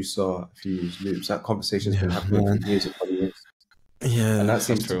producer, if you use loops, that conversation's been Yeah, happening for man. years upon years. And Yeah, that That's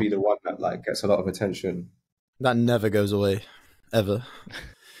seems to true. be the one that like gets a lot of attention. that never goes away, ever.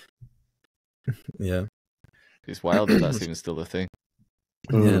 Yeah. It's wild that that's even still a thing.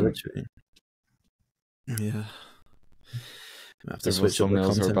 Yeah, literally. Yeah. I have to Everyone's switch up the thumbnails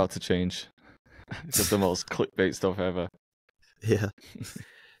are content. about to change. It's just the most clickbait stuff ever. Yeah.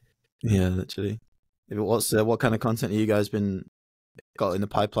 Yeah, literally. What kind of content have you guys been got in the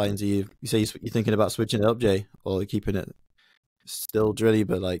pipelines? You say you're thinking about switching it up, Jay, or keeping it still drilly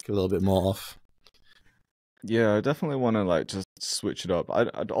but like a little bit more off? Yeah, I definitely want to like just switch it up.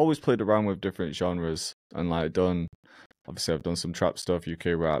 I'd always played around with different genres and like obviously I've done some trap stuff,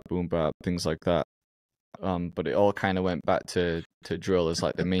 UK rap, boom bap, things like that. But it all kind of went back to drill as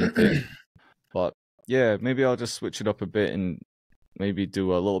like the main thing. But yeah, maybe I'll just switch it up a bit and maybe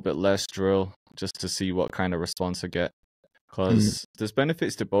do a little bit less drill just to see what kind of response I get. Because there's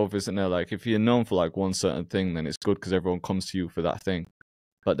benefits to both, isn't there? Like if you're known for like one certain thing, then it's good because everyone comes to you for that thing.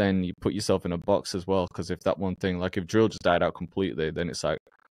 But then you put yourself in a box as well, because if that one thing, like if drill just died out completely, then it's like,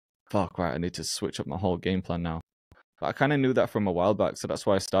 fuck, right, I need to switch up my whole game plan now. But I kind of knew that from a while back, so that's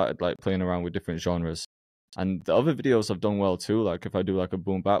why I started like playing around with different genres. And the other videos have done well too. Like if I do like a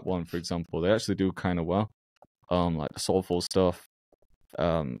boom bap one, for example, they actually do kind of well. Like the soulful stuff.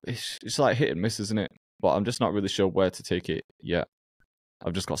 It's like hit and miss, isn't it? But I'm just not really sure where to take it yet.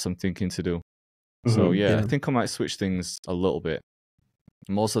 I've just got some thinking to do. So yeah, I think I might switch things a little bit.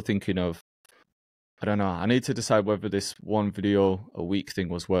 I'm also thinking of, I don't know, I need to decide whether this one video a week thing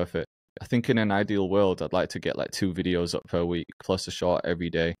was worth it. I think in an ideal world, I'd like to get like 2 videos up per week plus a short every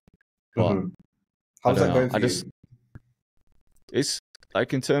day. But how's that going for you? It's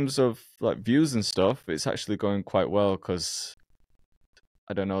like in terms of like views and stuff, it's actually going quite well because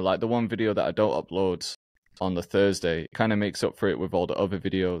I don't know, like the one video that I don't upload on the Thursday kind of makes up for it with all the other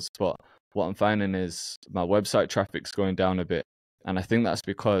videos. But what I'm finding is my website traffic's going down a bit. And I think that's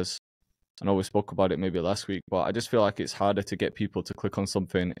because, I know we spoke about it maybe last week, but I just feel like it's harder to get people to click on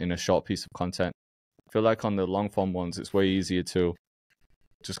something in a short piece of content. I feel like on the long form ones, it's way easier to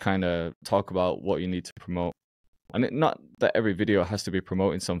just kind of talk about what you need to promote. And not that every video has to be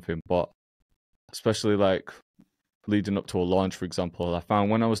promoting something, but especially like leading up to a launch, for example, I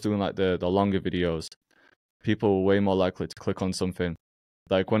found when I was doing like the longer videos, people were way more likely to click on something.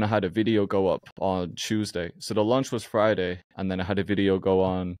 Like when I had a video go up on Tuesday, so the launch was Friday, and then I had a video go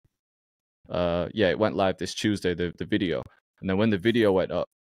on, it went live this Tuesday, the video. And then when the video went up,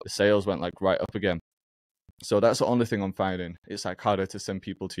 the sales went like right up again. So that's the only thing I'm finding. It's like harder to send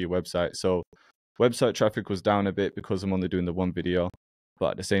people to your website. So website traffic was down a bit because I'm only doing the one video.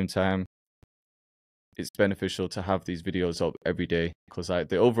 But at the same time, it's beneficial to have these videos up every day because like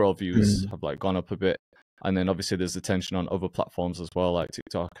the overall views have like gone up a bit. And then obviously there's attention on other platforms as well, like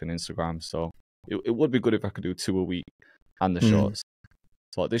TikTok and Instagram. So it would be good if I could do 2 a week and the shorts.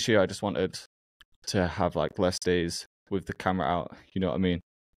 So like this year I just wanted to have like less days with the camera out. You know what I mean?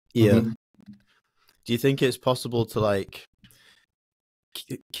 Yeah. Do you think it's possible to like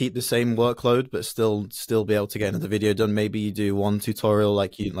keep the same workload but still be able to get another video done? Maybe you do one tutorial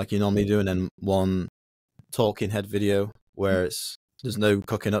like you normally do, and then one talking head video where there's no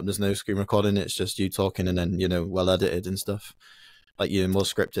cooking up, there's no screen recording, it's just you talking and then, well edited and stuff. Like you're more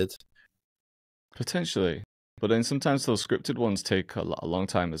scripted. Potentially. But then sometimes those scripted ones take a long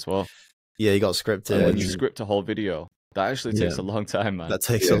time as well. Yeah, you got scripted. And when you script a whole video, that actually takes a long time, man. That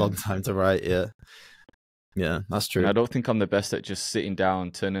takes a long time to write, yeah. Yeah, that's true. And I don't think I'm the best at just sitting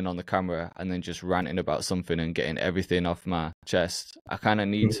down, turning on the camera, and then just ranting about something and getting everything off my chest. I kind of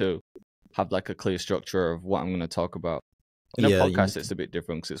need to have like a clear structure of what I'm going to talk about. In a podcast, it's a bit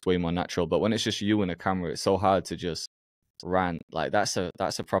different because it's way more natural. But when it's just you and a camera, it's so hard to just rant. Like that's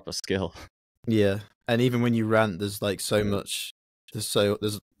a proper skill. Yeah, and even when you rant, there's like so much.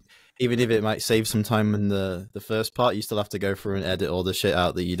 There's even if it might save some time in the first part, you still have to go through and edit all the shit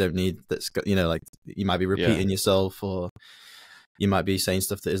out that you don't need. That's like you might be repeating yourself, or you might be saying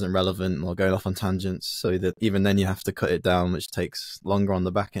stuff that isn't relevant or going off on tangents. So that even then you have to cut it down, which takes longer on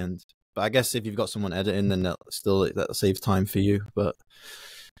the back end. But I guess if you've got someone editing, then that saves time for you. But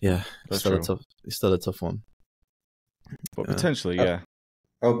yeah, That's true. It's still a tough one. But potentially, yeah.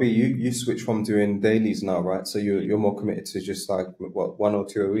 LB, you switch from doing dailies now, right? So you're more committed to just like what, 1 or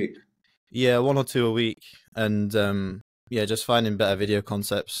 2 a week? Yeah, 1 or 2 a week, and yeah, just finding better video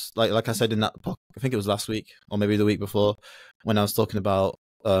concepts. Like I said in that, I think it was last week or maybe the week before, when I was talking about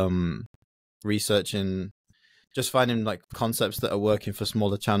researching, just finding like concepts that are working for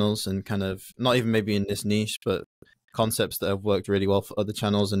smaller channels, and kind of not even maybe in this niche, but concepts that have worked really well for other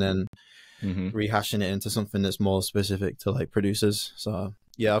channels, and then rehashing it into something that's more specific to like producers. So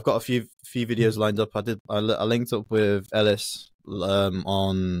yeah, I've got a few videos lined up. I linked up with Ellis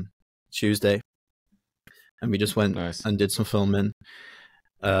on Tuesday, and we just went and did some filming.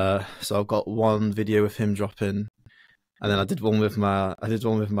 So I've got one video with him dropping, and then I did one with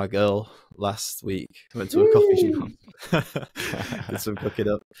my girl last week. Went to a coffee shop, did some cooking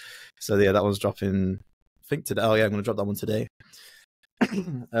up. So yeah, that one's dropping, I think today. Oh yeah, I'm gonna drop that one today.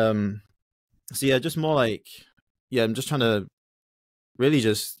 So yeah, just more like, yeah, I'm just trying to really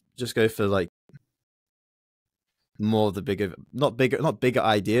just go for like more of the not bigger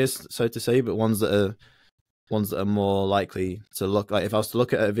ideas, so to say, but ones that are more likely to look like, if I was to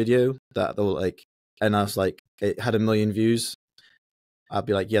look at a video that will like, and I was like, it had 1 million views, I'd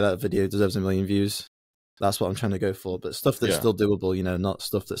be like, yeah, that video deserves 1 million views. That's what I'm trying to go for. But stuff that's still doable, you know, not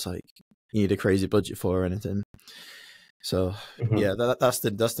stuff that's like you need a crazy budget for or anything. So yeah, that's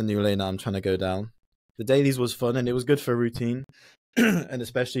the new lane that I'm trying to go down. The dailies was fun, and it was good for routine, and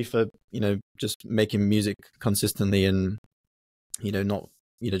especially for, you know, just making music consistently, and you know, not,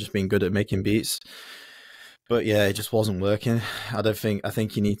 you know, just being good at making beats. But yeah, it just wasn't working. I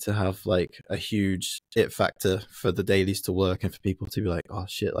think you need to have like a huge it factor for the dailies to work, and for people to be like, oh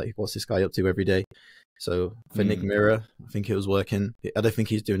shit, like what's this guy up to every day? So for Nick Mirror, I think it was working. I don't think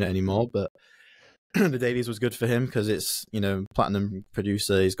he's doing it anymore, but the dailies was good for him because it's, you know, platinum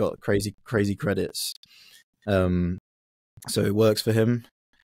producer. He's got crazy credits, so it works for him.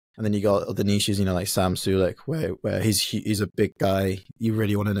 And then you got other niches, you know, like Sam Sulek, where he's a big guy. You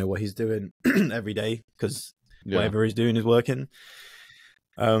really want to know what he's doing every day, because whatever he's doing is working.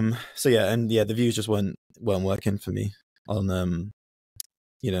 So yeah, and yeah, the views just weren't working for me on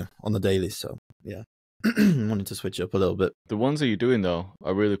you know, on the dailies. So yeah, wanted to switch up a little bit. The ones that you're doing though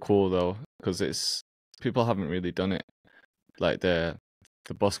are really cool though, because it's, people haven't really done it, like the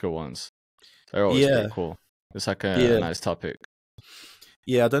busker ones. They're always pretty cool. It's like a nice topic.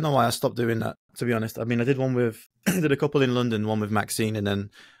 Yeah, I don't know why I stopped doing that, to be honest. I mean, I did one with I did a couple in London, one with Maxine, and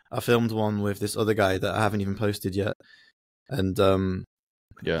then I filmed one with this other guy that I haven't even posted yet. And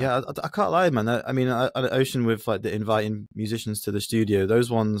I can't lie, man. I mean, Ocean with like the inviting musicians to the studio,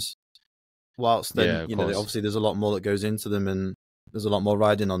 those ones, whilst then, you know, obviously there's a lot more that goes into them, and there's a lot more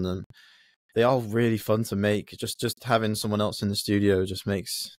riding on them. They are really fun to make. Just having someone else in the studio just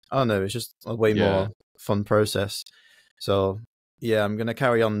makes, I don't know, it's just a way more fun process. So yeah, I'm gonna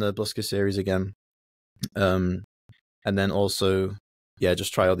carry on the Busker series again, and then also, yeah,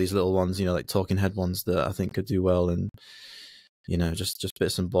 just try all these little ones, you know, like talking head ones that I think could do well, and you know, just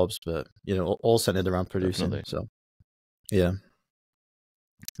bits and bobs, but you know, all centered around producing. Definitely. So yeah,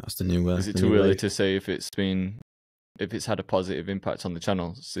 that's the new. Is it too early to say if it's had a positive impact on the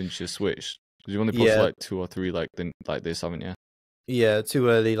channel since you switched? Because you only posted like 2 or 3 like this, haven't you? Yeah, too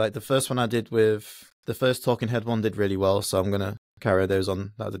early. Like the first one I did with the first talking head one did really well, so I'm gonna carry those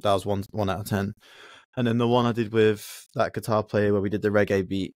on. That was 1 out of 10. And then the one I did with that guitar player where we did the reggae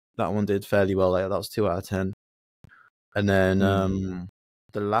beat, that one did fairly well. Like that was 2 out of 10. And then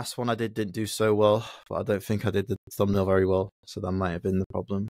the last one I didn't do so well, but I don't think I did the thumbnail very well, so that might have been the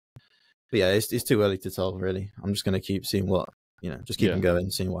problem. But yeah, it's too early to tell, really. I'm just gonna keep seeing what, you know, just keep them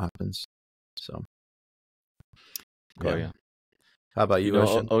going, seeing what happens. So yeah. How about you,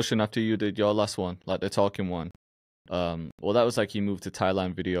 Ocean? Ocean, after you did your last one, like the talking one, well, that was like you moved to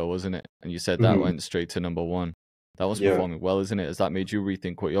Thailand video, wasn't it? And you said that went straight to #1. That was performing well, isn't it? Has that made you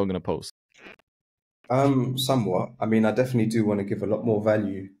rethink what you're gonna post? Somewhat. I mean, I definitely do want to give a lot more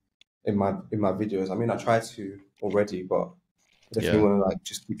value in my videos. I mean, I try to already, but I definitely want to like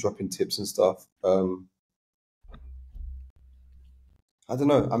just keep dropping tips and stuff. I don't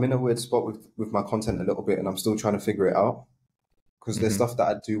know. I'm in a weird spot with my content a little bit, and I'm still trying to figure it out, because there's stuff that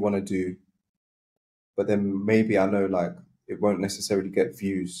I do want to do, but then maybe I know like it won't necessarily get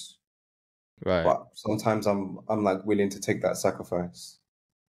views. Right. But sometimes I'm like willing to take that sacrifice.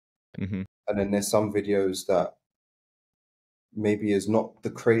 And then there's some videos that maybe is not the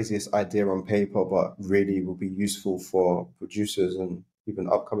craziest idea on paper, but really will be useful for producers and even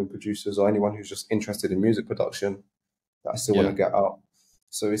upcoming producers or anyone who's just interested in music production that I still want to get out.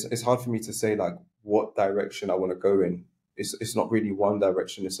 So it's hard for me to say like what direction I want to go in. it's not really one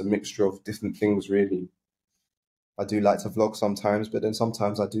direction. It's a mixture of different things, really. I do like to vlog sometimes, but then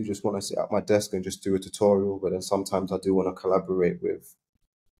sometimes I do just want to sit at my desk and just do a tutorial. But then sometimes I do want to collaborate with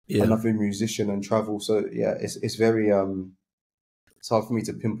another musician and travel. So yeah, it's very it's hard for me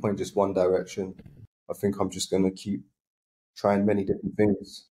to pinpoint just one direction. I think I'm just gonna keep trying many different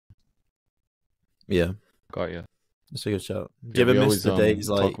things. Yeah, got you. that's a good shout. Do Yeah, you we ever always miss the days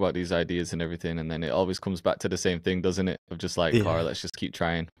like talk about these ideas and everything, and then it always comes back to the same thing, doesn't it? Of just like, all right, let's just keep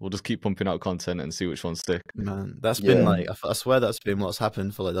trying. We'll just keep pumping out content and see which ones stick. Man, that's been like, I swear that's been what's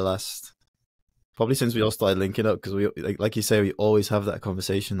happened for like the last, probably since we all started linking up, because we, like you say, we always have that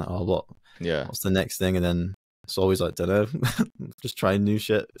conversation that, oh, what's the next thing? And then it's always like, don't know, just trying new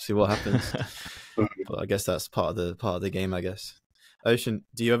shit, see what happens. But I guess that's part of the game, I guess. Ocean,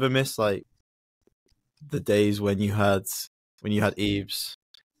 do you ever miss like the days when you had Eves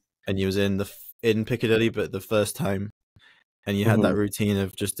and you was in Piccadilly, but the first time, and you had that routine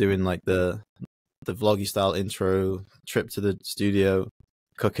of just doing like the vloggy style intro, trip to the studio,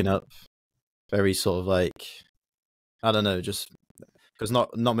 cooking up, very sort of like, I don't know, just because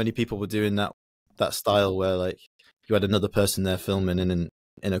not many people were doing that style where like you had another person there filming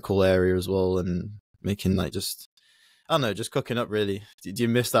in a cool area as well and making like just, I don't know, just cooking up really. Do you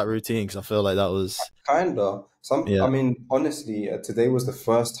miss that routine? Because I feel like that was kinda I mean, honestly, today was the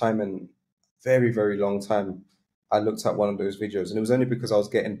first time in very, very long time I looked at one of those videos, and it was only because I was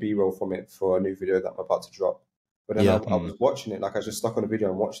getting B-roll from it for a new video that I'm about to drop. But then I was watching it, like I just stuck on the video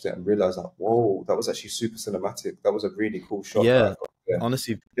and watched it and realized like, whoa, that was actually super cinematic. That was a really cool shot. Yeah,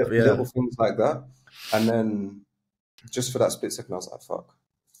 honestly, little things like that. And then just for that split second, I was like, fuck,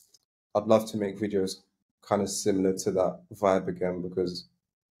 I'd love to make videos kind of similar to that vibe again, because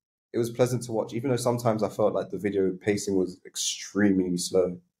it was pleasant to watch, even though sometimes I felt like the video pacing was extremely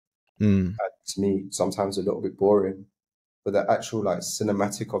slow. To me, sometimes a little bit boring, but the actual like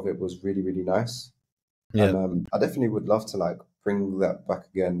cinematic of it was really, really nice. And I definitely would love to like bring that back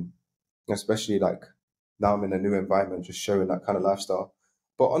again, especially like now I'm in a new environment, just showing that kind of lifestyle.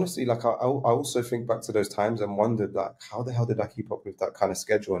 But honestly, like I also think back to those times and wondered like, how the hell did I keep up with that kind of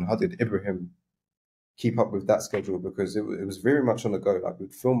schedule, and how did Ibrahim keep up with that schedule? Because it was very much on the go. Like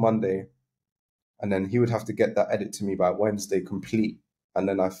we'd film Monday, and then he would have to get that edit to me by Wednesday complete, and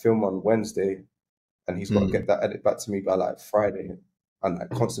then I film on Wednesday, and he's got to get that edit back to me by like Friday, and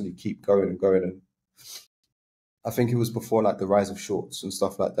like constantly keep going and going. And I think it was before like the rise of shorts and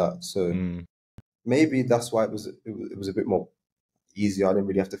stuff like that. So maybe that's why it was a bit more easier. I didn't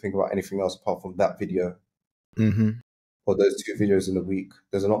really have to think about anything else apart from that video or those 2 videos in a week.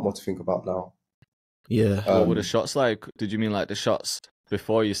 There's a lot more to think about now. Yeah. What were the shots like? Did you mean like the shots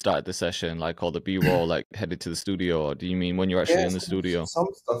before you started the session, like all the B-roll, like headed to the studio, or do you mean when you're actually in the studio? Some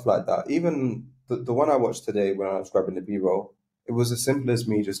stuff like that. Even the one I watched today when I was grabbing the B-roll, it was as simple as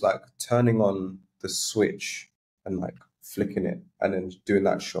me just like turning on the switch and like flicking it and then doing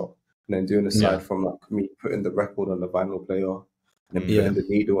that shot, and then doing the side from like me putting the record on the vinyl player and then putting the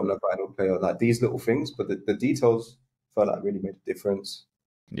needle on the vinyl player, like these little things, but the details felt like really made a difference.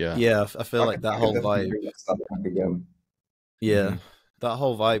 Yeah, I feel like that whole vibe again. Yeah, that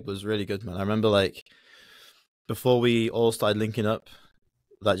whole vibe was really good, man. I remember like before we all started linking up,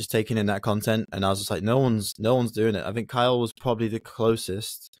 like just taking in that content, and I was just like, no one's doing it. I think Kyle was probably the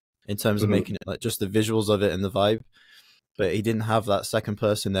closest in terms of making it like just the visuals of it and the vibe, but he didn't have that second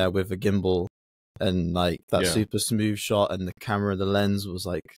person there with a gimbal and like that super smooth shot, and the camera, the lens was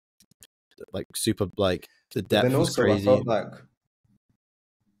like super, like the depth was crazy. I felt like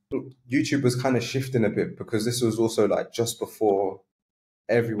YouTube was kind of shifting a bit, because this was also like just before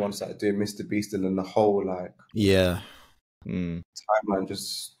everyone started doing Mr. Beast, and then the whole like timeline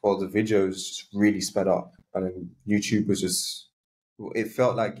the videos just really sped up, and then YouTube was just, it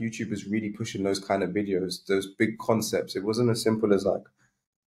felt like YouTube was really pushing those kind of videos, those big concepts. It wasn't as simple as like,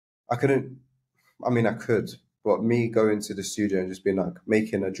 I could, but me going to the studio and just being like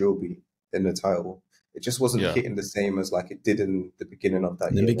making a drill beat in the title, it just wasn't hitting the same as like it did in the beginning of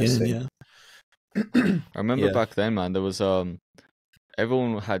that year. I remember back then, man, there was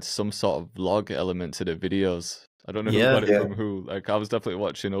everyone had some sort of vlog element to the videos. I don't know who got it from who. Like I was definitely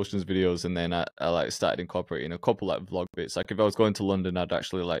watching Ocean's videos, and then I like started incorporating a couple like vlog bits. Like if I was going to London, I'd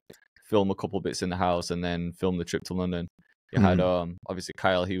actually like film a couple bits in the house and then film the trip to London. You had obviously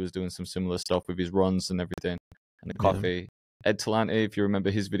Kyle, he was doing some similar stuff with his runs and everything, and the coffee. Ed Talante, if you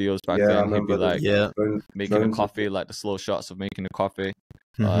remember his videos back then, he'd be like making a coffee, like the slow shots of making a coffee.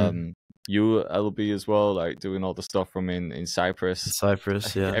 You, LB as well, like doing all the stuff from in Cyprus.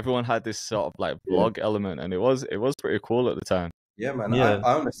 Everyone had this sort of like vlog element, and it was pretty cool at the time. Yeah, man.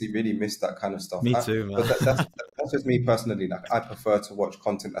 I honestly really missed that kind of stuff. Me too, man. But that's just me personally. Like, I prefer to watch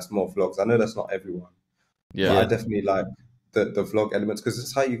content that's more vlogs. I know that's not everyone, but I Yeah. definitely like the vlog elements because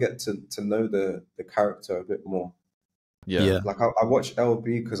it's how you get to know the character a bit more. Yeah. Yeah. Like I watch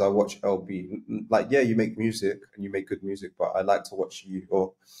LB because I watch LB. Like, yeah, you make music and you make good music, but I like to watch you,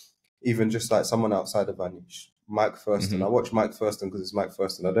 or even just like someone outside of our niche, Mike Thurston. Hmm. I watch Mike Thurston because it's Mike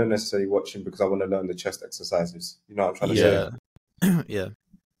Thurston. I don't necessarily watch him because I want to learn the chest exercises. You know what I'm trying to say? Yeah. Yeah.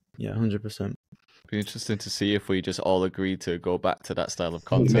 Yeah. 100%. Be interesting to see if we just all agree to go back to that style of Make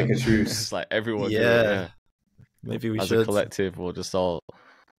content. a choose. It's like everyone do it, Yeah. yeah. Maybe we As should. a collective, we'll just all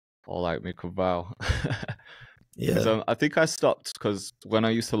like make a vow. Because Yeah. I think I stopped because when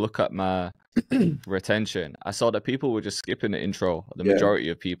I used to look at my retention, I saw that people were just skipping the intro, the Yeah, majority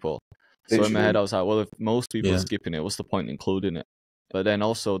of people. So in my head, literally. I was like, well, if most people are Yeah. skipping it, what's the point in including it? But then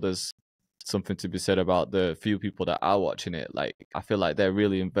also there's something to be said about the few people that are watching it. Like, I feel like they're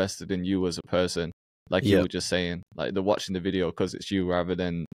really invested in you as a person. Like you Yeah. were just saying, like they're watching the video because it's you rather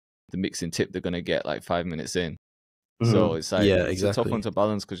than the mixing tip they're going to get like 5 minutes in. So it's like, Yeah, it's a tough one exactly. to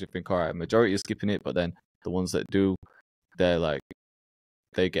balance because you think, all right, majority is skipping it, but then the ones that do, they're like,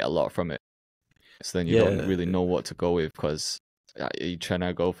 they get a lot from it. So then you don't Yeah. really know what to go with because are you trying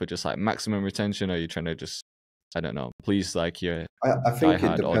to go for just like maximum retention, or are you trying to just, I don't know, please like your I think it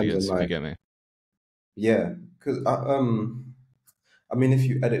diehard depends on audience, if you like, get me. yeah, because I mean, if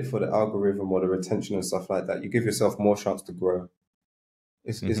you edit for the algorithm or the retention and stuff like that, you give yourself more chance to grow.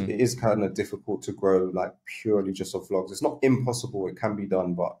 Hmm. It is kind of difficult to grow like purely just off vlogs. It's not impossible; it can be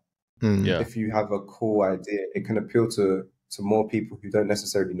done, but Mm. Yeah. if you have a cool idea, it can appeal to more people who don't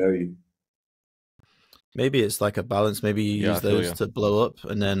necessarily know you. Maybe it's like a balance. Maybe you Yeah, I use feel those you. to blow up,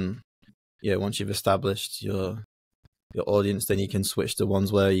 and then once you've established your audience, then you can switch to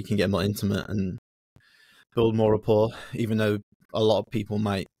ones where you can get more intimate and build more rapport. Even though a lot of people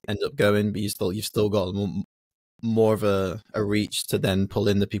might end up going, but you've still got more of a reach to then pull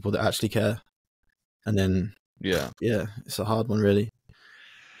in the people that actually care. And then Yeah. it's a hard one, really.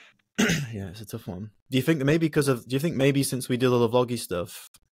 Yeah, it's a tough one. Do you think maybe since we did all the vloggy stuff,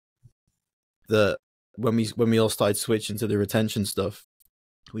 that when we all started switching to the retention stuff,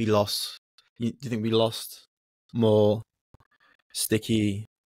 we lost? Do you think we lost more sticky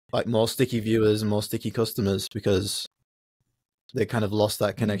viewers and more sticky customers because they kind of lost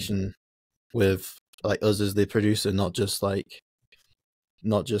that connection with like us as the producer, not just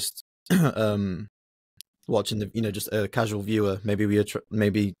watching the just a casual viewer. Maybe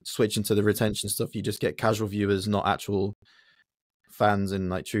maybe switching to the retention stuff, you just get casual viewers, not actual fans and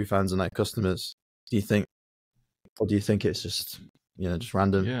like true fans and like customers. Do you think, or do you think it's just just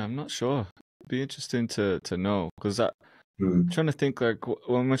random? Yeah, I'm not sure. It'd be interesting to know because I'm Hmm. trying to think like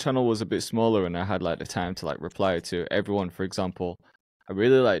when my channel was a bit smaller and I had like the time to like reply to everyone, for example, I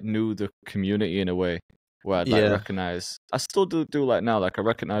really like knew the community in a way where I'd like Yeah, recognize. I still do like now, like I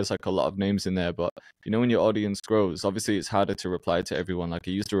recognize like a lot of names in there, but when your audience grows, obviously it's harder to reply to everyone. Like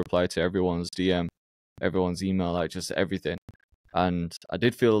I used to reply to everyone's DM, everyone's email, like just everything. And I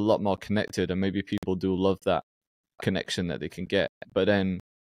did feel a lot more connected, and maybe people do love that connection that they can get. But then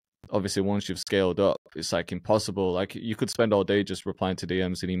obviously once you've scaled up, it's like impossible. Like you could spend all day just replying to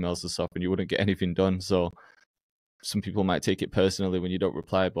DMs and emails and stuff and you wouldn't get anything done. So some people might take it personally when you don't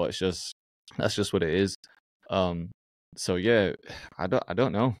reply, but that's just what it is. So yeah, I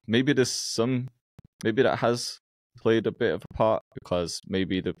don't know. Maybe maybe that has played a bit of a part because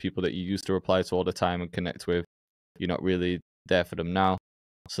maybe the people that you used to reply to all the time and connect with, you're not really there for them now.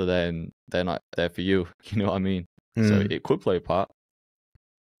 So then they're not there for you. You know what I mean? So it could play a part.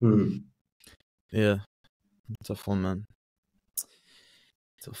 Hmm. yeah, tough one, man.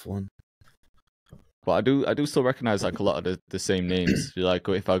 Tough one. But I do still recognize like a lot of the same names. Like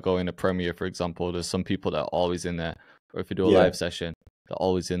if I go in a premiere, for example, there's some people that are always in there. Or if you do a Yeah. live session, they're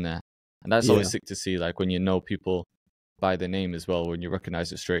always in there. And that's always sick to see, like when you know people by their name as well, when you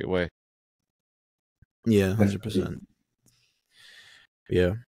recognize it straight away. Yeah, 100%.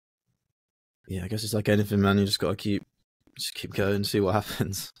 Yeah. Yeah, I guess it's like anything, man. You just gotta keep going and see what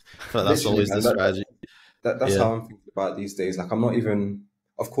happens. But that's Literally, always man, the strategy. that's Yeah. how I'm thinking about it these days. Like, I'm not even.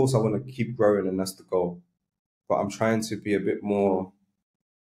 Of course, I want to keep growing, and that's the goal. But I'm trying to be a bit more.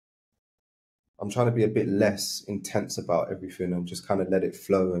 I'm trying to be a bit less intense about everything, and just kind of let it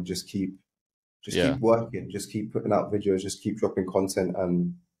flow, and just keep working, just keep putting out videos, just keep dropping content,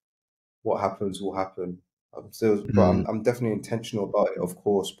 and what happens will happen. But I'm definitely intentional about it, of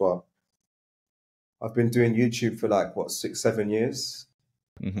course. But I've been doing YouTube for like what 6, 7 years.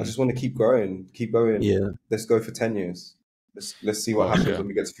 I just want to keep growing, keep going. Yeah. Let's go for 10 years. Let's see what happens when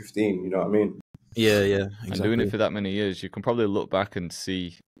we get to 15. You know what I mean? Yeah, exactly. And doing it for that many years, you can probably look back and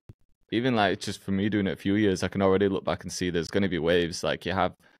see even like just for me doing it a few years, I can already look back and see there's going to be waves. Like you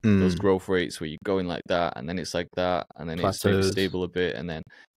have those growth rates where you're going like that, and then it's like that, and then it's maybe stable a bit, and then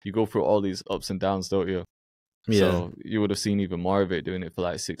you go through all these ups and downs, don't you? Yeah. So you would have seen even more of it doing it for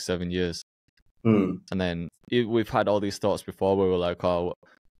like 6-7 years. And then we've had all these thoughts before where we're like, oh,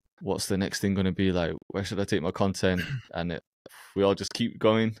 what's the next thing going to be? Like, where should I take my content? And we all just keep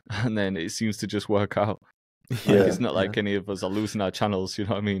going, and then it seems to just work out. Like, it's not like any of us are losing our channels, you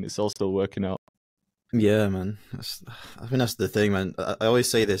know what I mean? It's all still working out. Yeah, man. I think that's the thing, man. I always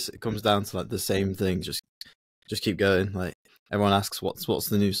say this. It comes down to like the same thing. Just keep going. Like everyone asks, what's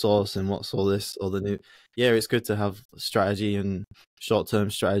the new source and what's all this or the new. Yeah, it's good to have strategy and short-term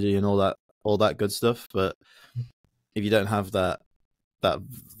strategy and all that good stuff. But if you don't have that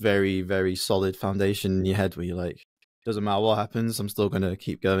very, very solid foundation in your head where you're like, doesn't matter what happens, I'm still gonna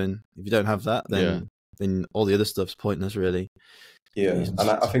keep going. If you don't have that, then all the other stuff's pointless, really. Yeah, and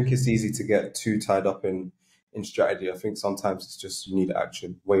I think it's easy to get too tied up in strategy. I think sometimes it's just you need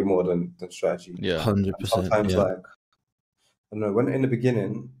action way more than strategy. Yeah, 100%. Sometimes, like, I don't know, when in the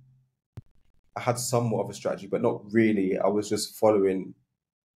beginning, I had somewhat of a strategy, but not really. I was just following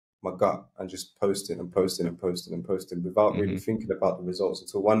my gut and just posting and posting and posting and posting without really thinking about the results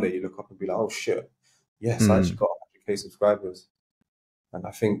until one day you look up and be like, oh shit, yes, I actually got 100K subscribers. And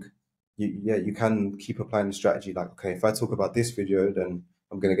I think you can keep applying the strategy. Like, okay, if I talk about this video, then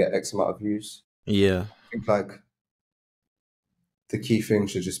I'm going to get X amount of views. Yeah. I think like the key thing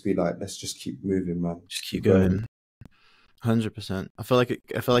should just be like, let's just keep moving, man. Just keep going. 100%. I feel like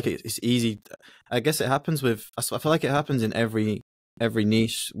it's easy. I guess it happens I feel like it happens in every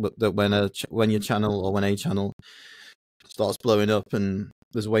niche that when your channel or when a channel starts blowing up and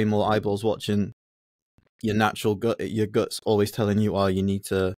there's way more eyeballs watching, your gut's always telling you, oh, you need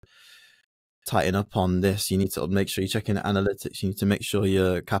to tighten up on this, you need to make sure you're checking the analytics, you need to make sure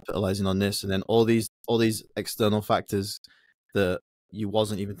you're capitalizing on this, and then all these external factors that you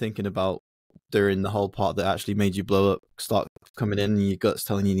wasn't even thinking about during the whole part that actually made you blow up start coming in, and your gut's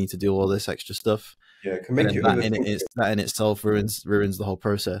telling you need to do all this extra stuff. Yeah, it can make you that in itself ruins the whole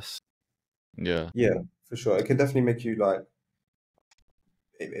process. Yeah, for sure. It can definitely make you like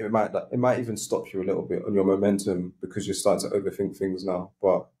it might even stop you a little bit on your momentum because you're starting to overthink things now.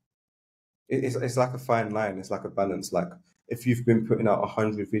 But it's like a fine line. It's like a balance. Like if you've been putting out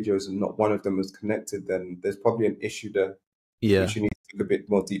 100 videos and not one of them is connected, then there's probably an issue there. Yeah, which you need to look a bit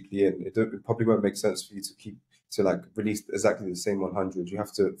more deeply in. It probably won't make sense for you to like release exactly the same 100. You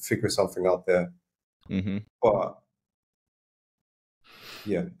have to figure something out there. But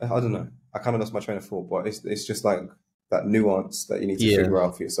yeah, I don't know. I kind of lost my train of thought, but it's just like that nuance that you need to figure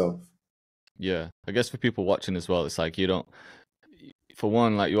out for yourself. Yeah, I guess for people watching as well, it's like you don't. For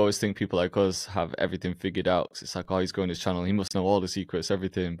one, like you always think people like us have everything figured out. 'Cause it's like, oh, he's growing his channel, he must know all the secrets,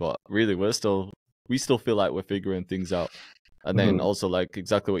 everything. But really, we still feel like we're figuring things out. And then also, like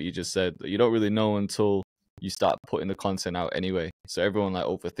exactly what you just said, you don't really know until you start putting the content out anyway. So everyone like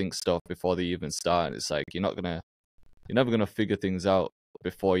overthinks stuff before they even start. And it's like you're never gonna figure things out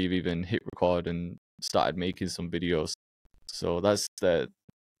before you've even hit record and started making some videos. So that's the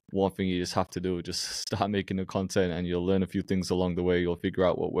one thing you just have to do. Just start making the content, and you'll learn a few things along the way. You'll figure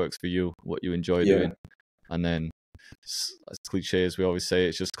out what works for you, what you enjoy doing, and then as cliche as we always say,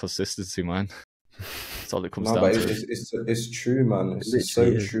 it's just consistency, man. That's all it comes down to. It's true, man. It's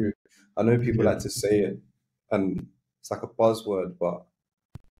so true. I know people like to say it, and it's like a buzzword, but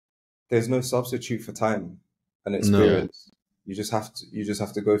there's no substitute for time and experience. No. You just have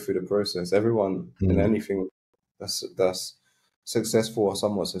to go through the process. Everyone in anything that's successful or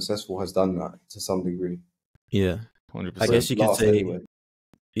somewhat successful has done that to some degree. Yeah, 100%. I guess you could say. Anyway.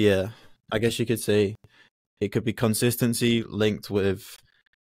 Yeah, I guess you could say it could be consistency linked with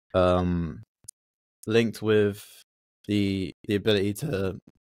the ability to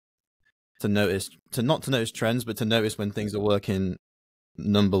notice, not to notice trends, but to notice when things are working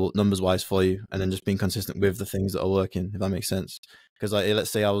numbers wise for you, and then just being consistent with the things that are working, if that makes sense. Because like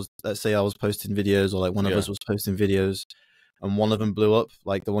let's say I was posting videos, or like one of us was posting videos, and one of them blew up,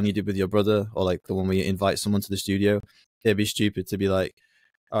 like the one you did with your brother, or like the one where you invite someone to the studio. It'd be stupid to be like,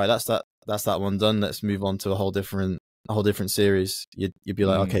 all right, that's that one done, let's move on to a whole different series. You'd be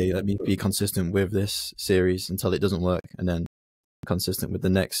like, okay, let me be consistent with this series until it doesn't work, and then consistent with the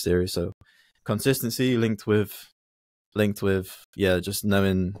next series. So consistency linked with just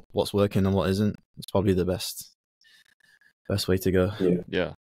knowing what's working and what isn't. It's probably the best way to go.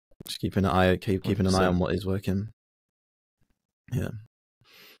 Yeah. Just keeping an eye on what is working. Yeah.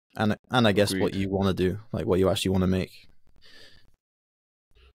 And I guess what you want to do, like what you actually want to make.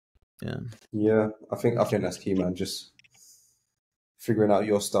 Yeah. Yeah, I think that's key, man. Just figuring out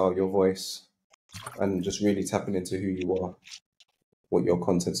your style, your voice, and just really tapping into who you are, what your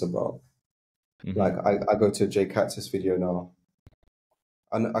content's about. Like I go to a J Cactus video now,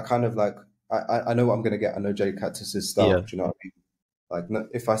 and I kind of like I know what I'm gonna get. I know J Cactus's style. Yeah. Do you know what I mean? Like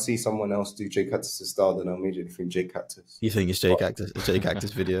if I see someone else do J Cactus's style, then I'll immediately think J Cactus. You think it's J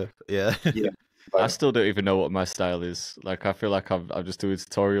Cactus video? Yeah. Yeah. I still don't even know what my style is. Like, I feel like I'm just doing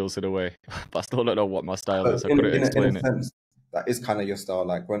tutorials in a way, but I still don't know what my style is. I couldn't explain it. Sense, that is kind of your style.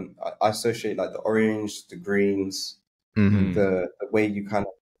 Like when I associate like the orange, the greens, the way you kind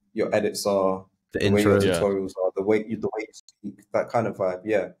of your edits are, the way your tutorials are, the way you speak, that kind of vibe.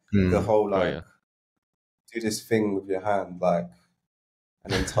 Yeah, the whole like do this thing with your hand, like,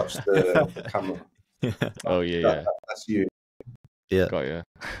 and then touch the camera. Oh yeah, that's you. Yeah, got you.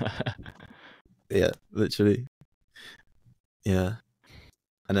 Yeah, literally. Yeah.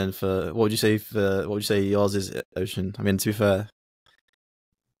 And then what would you say yours is, Ocean? I mean, to be fair,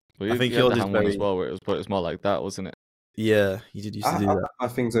 well, I think yours is very... as well, where it was more like that, wasn't it? Yeah, you did used to do that. My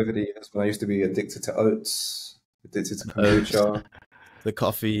things over the years when I used to be addicted to oats, addicted to kombucha, the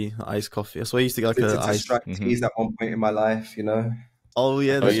coffee, the iced coffee. That's why I used to get like iced teas at one point in my life, you know. Oh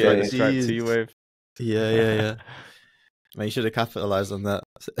yeah, the striped tea wave. Yeah. Man, you should have capitalized on that.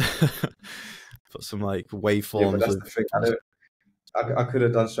 Put some like waveforms. Yeah, but that's the thing. I could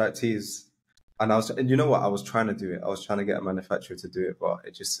have done striped teas, and you know what? I was trying to do it. I was trying to get a manufacturer to do it, but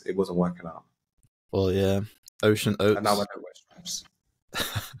it wasn't working out. Well, yeah, ocean oats. And now I don't wear stripes.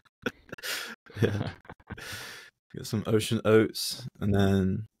 Yeah, get some ocean oats, and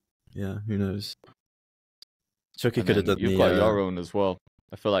then who knows? Chucky could have done. You've got your own as well.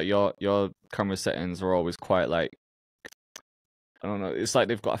 I feel like your camera settings are always quite like, I don't know. It's like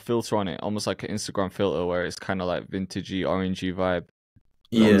they've got a filter on it, almost like an Instagram filter, where it's kind of like vintagey, orangey vibe.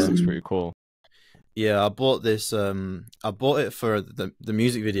 It looks pretty cool. Yeah, I bought this. I bought it for the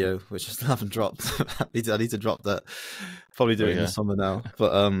music video, which I still haven't dropped. I need to drop that. Probably do it in the summer now.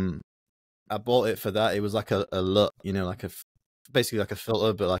 But I bought it for that. It was like a LUT, you know, like basically like a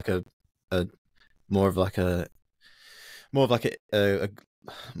filter, but like a more of a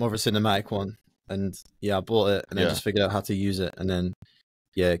cinematic one. And yeah, I bought it and then just figured out how to use it, and then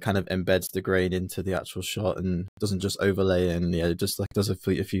it kind of embeds the grain into the actual shot and doesn't just overlay it, and it just like does a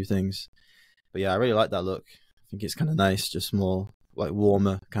few things. But yeah, I really like that look. I think it's kind of nice, just more like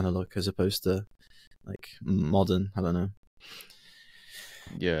warmer kind of look as opposed to like modern. I don't know.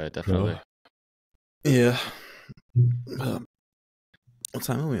 Yeah, definitely. Yeah. What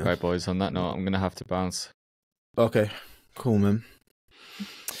time are we on? Right, boys. On that note, I'm gonna have to bounce. Okay, cool, man.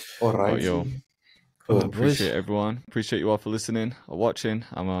 All right, yo. Cool. Appreciate everyone. Appreciate you all for listening or watching.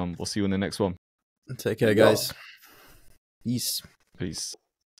 We'll see you in the next one. Take care, guys. Peace. Peace.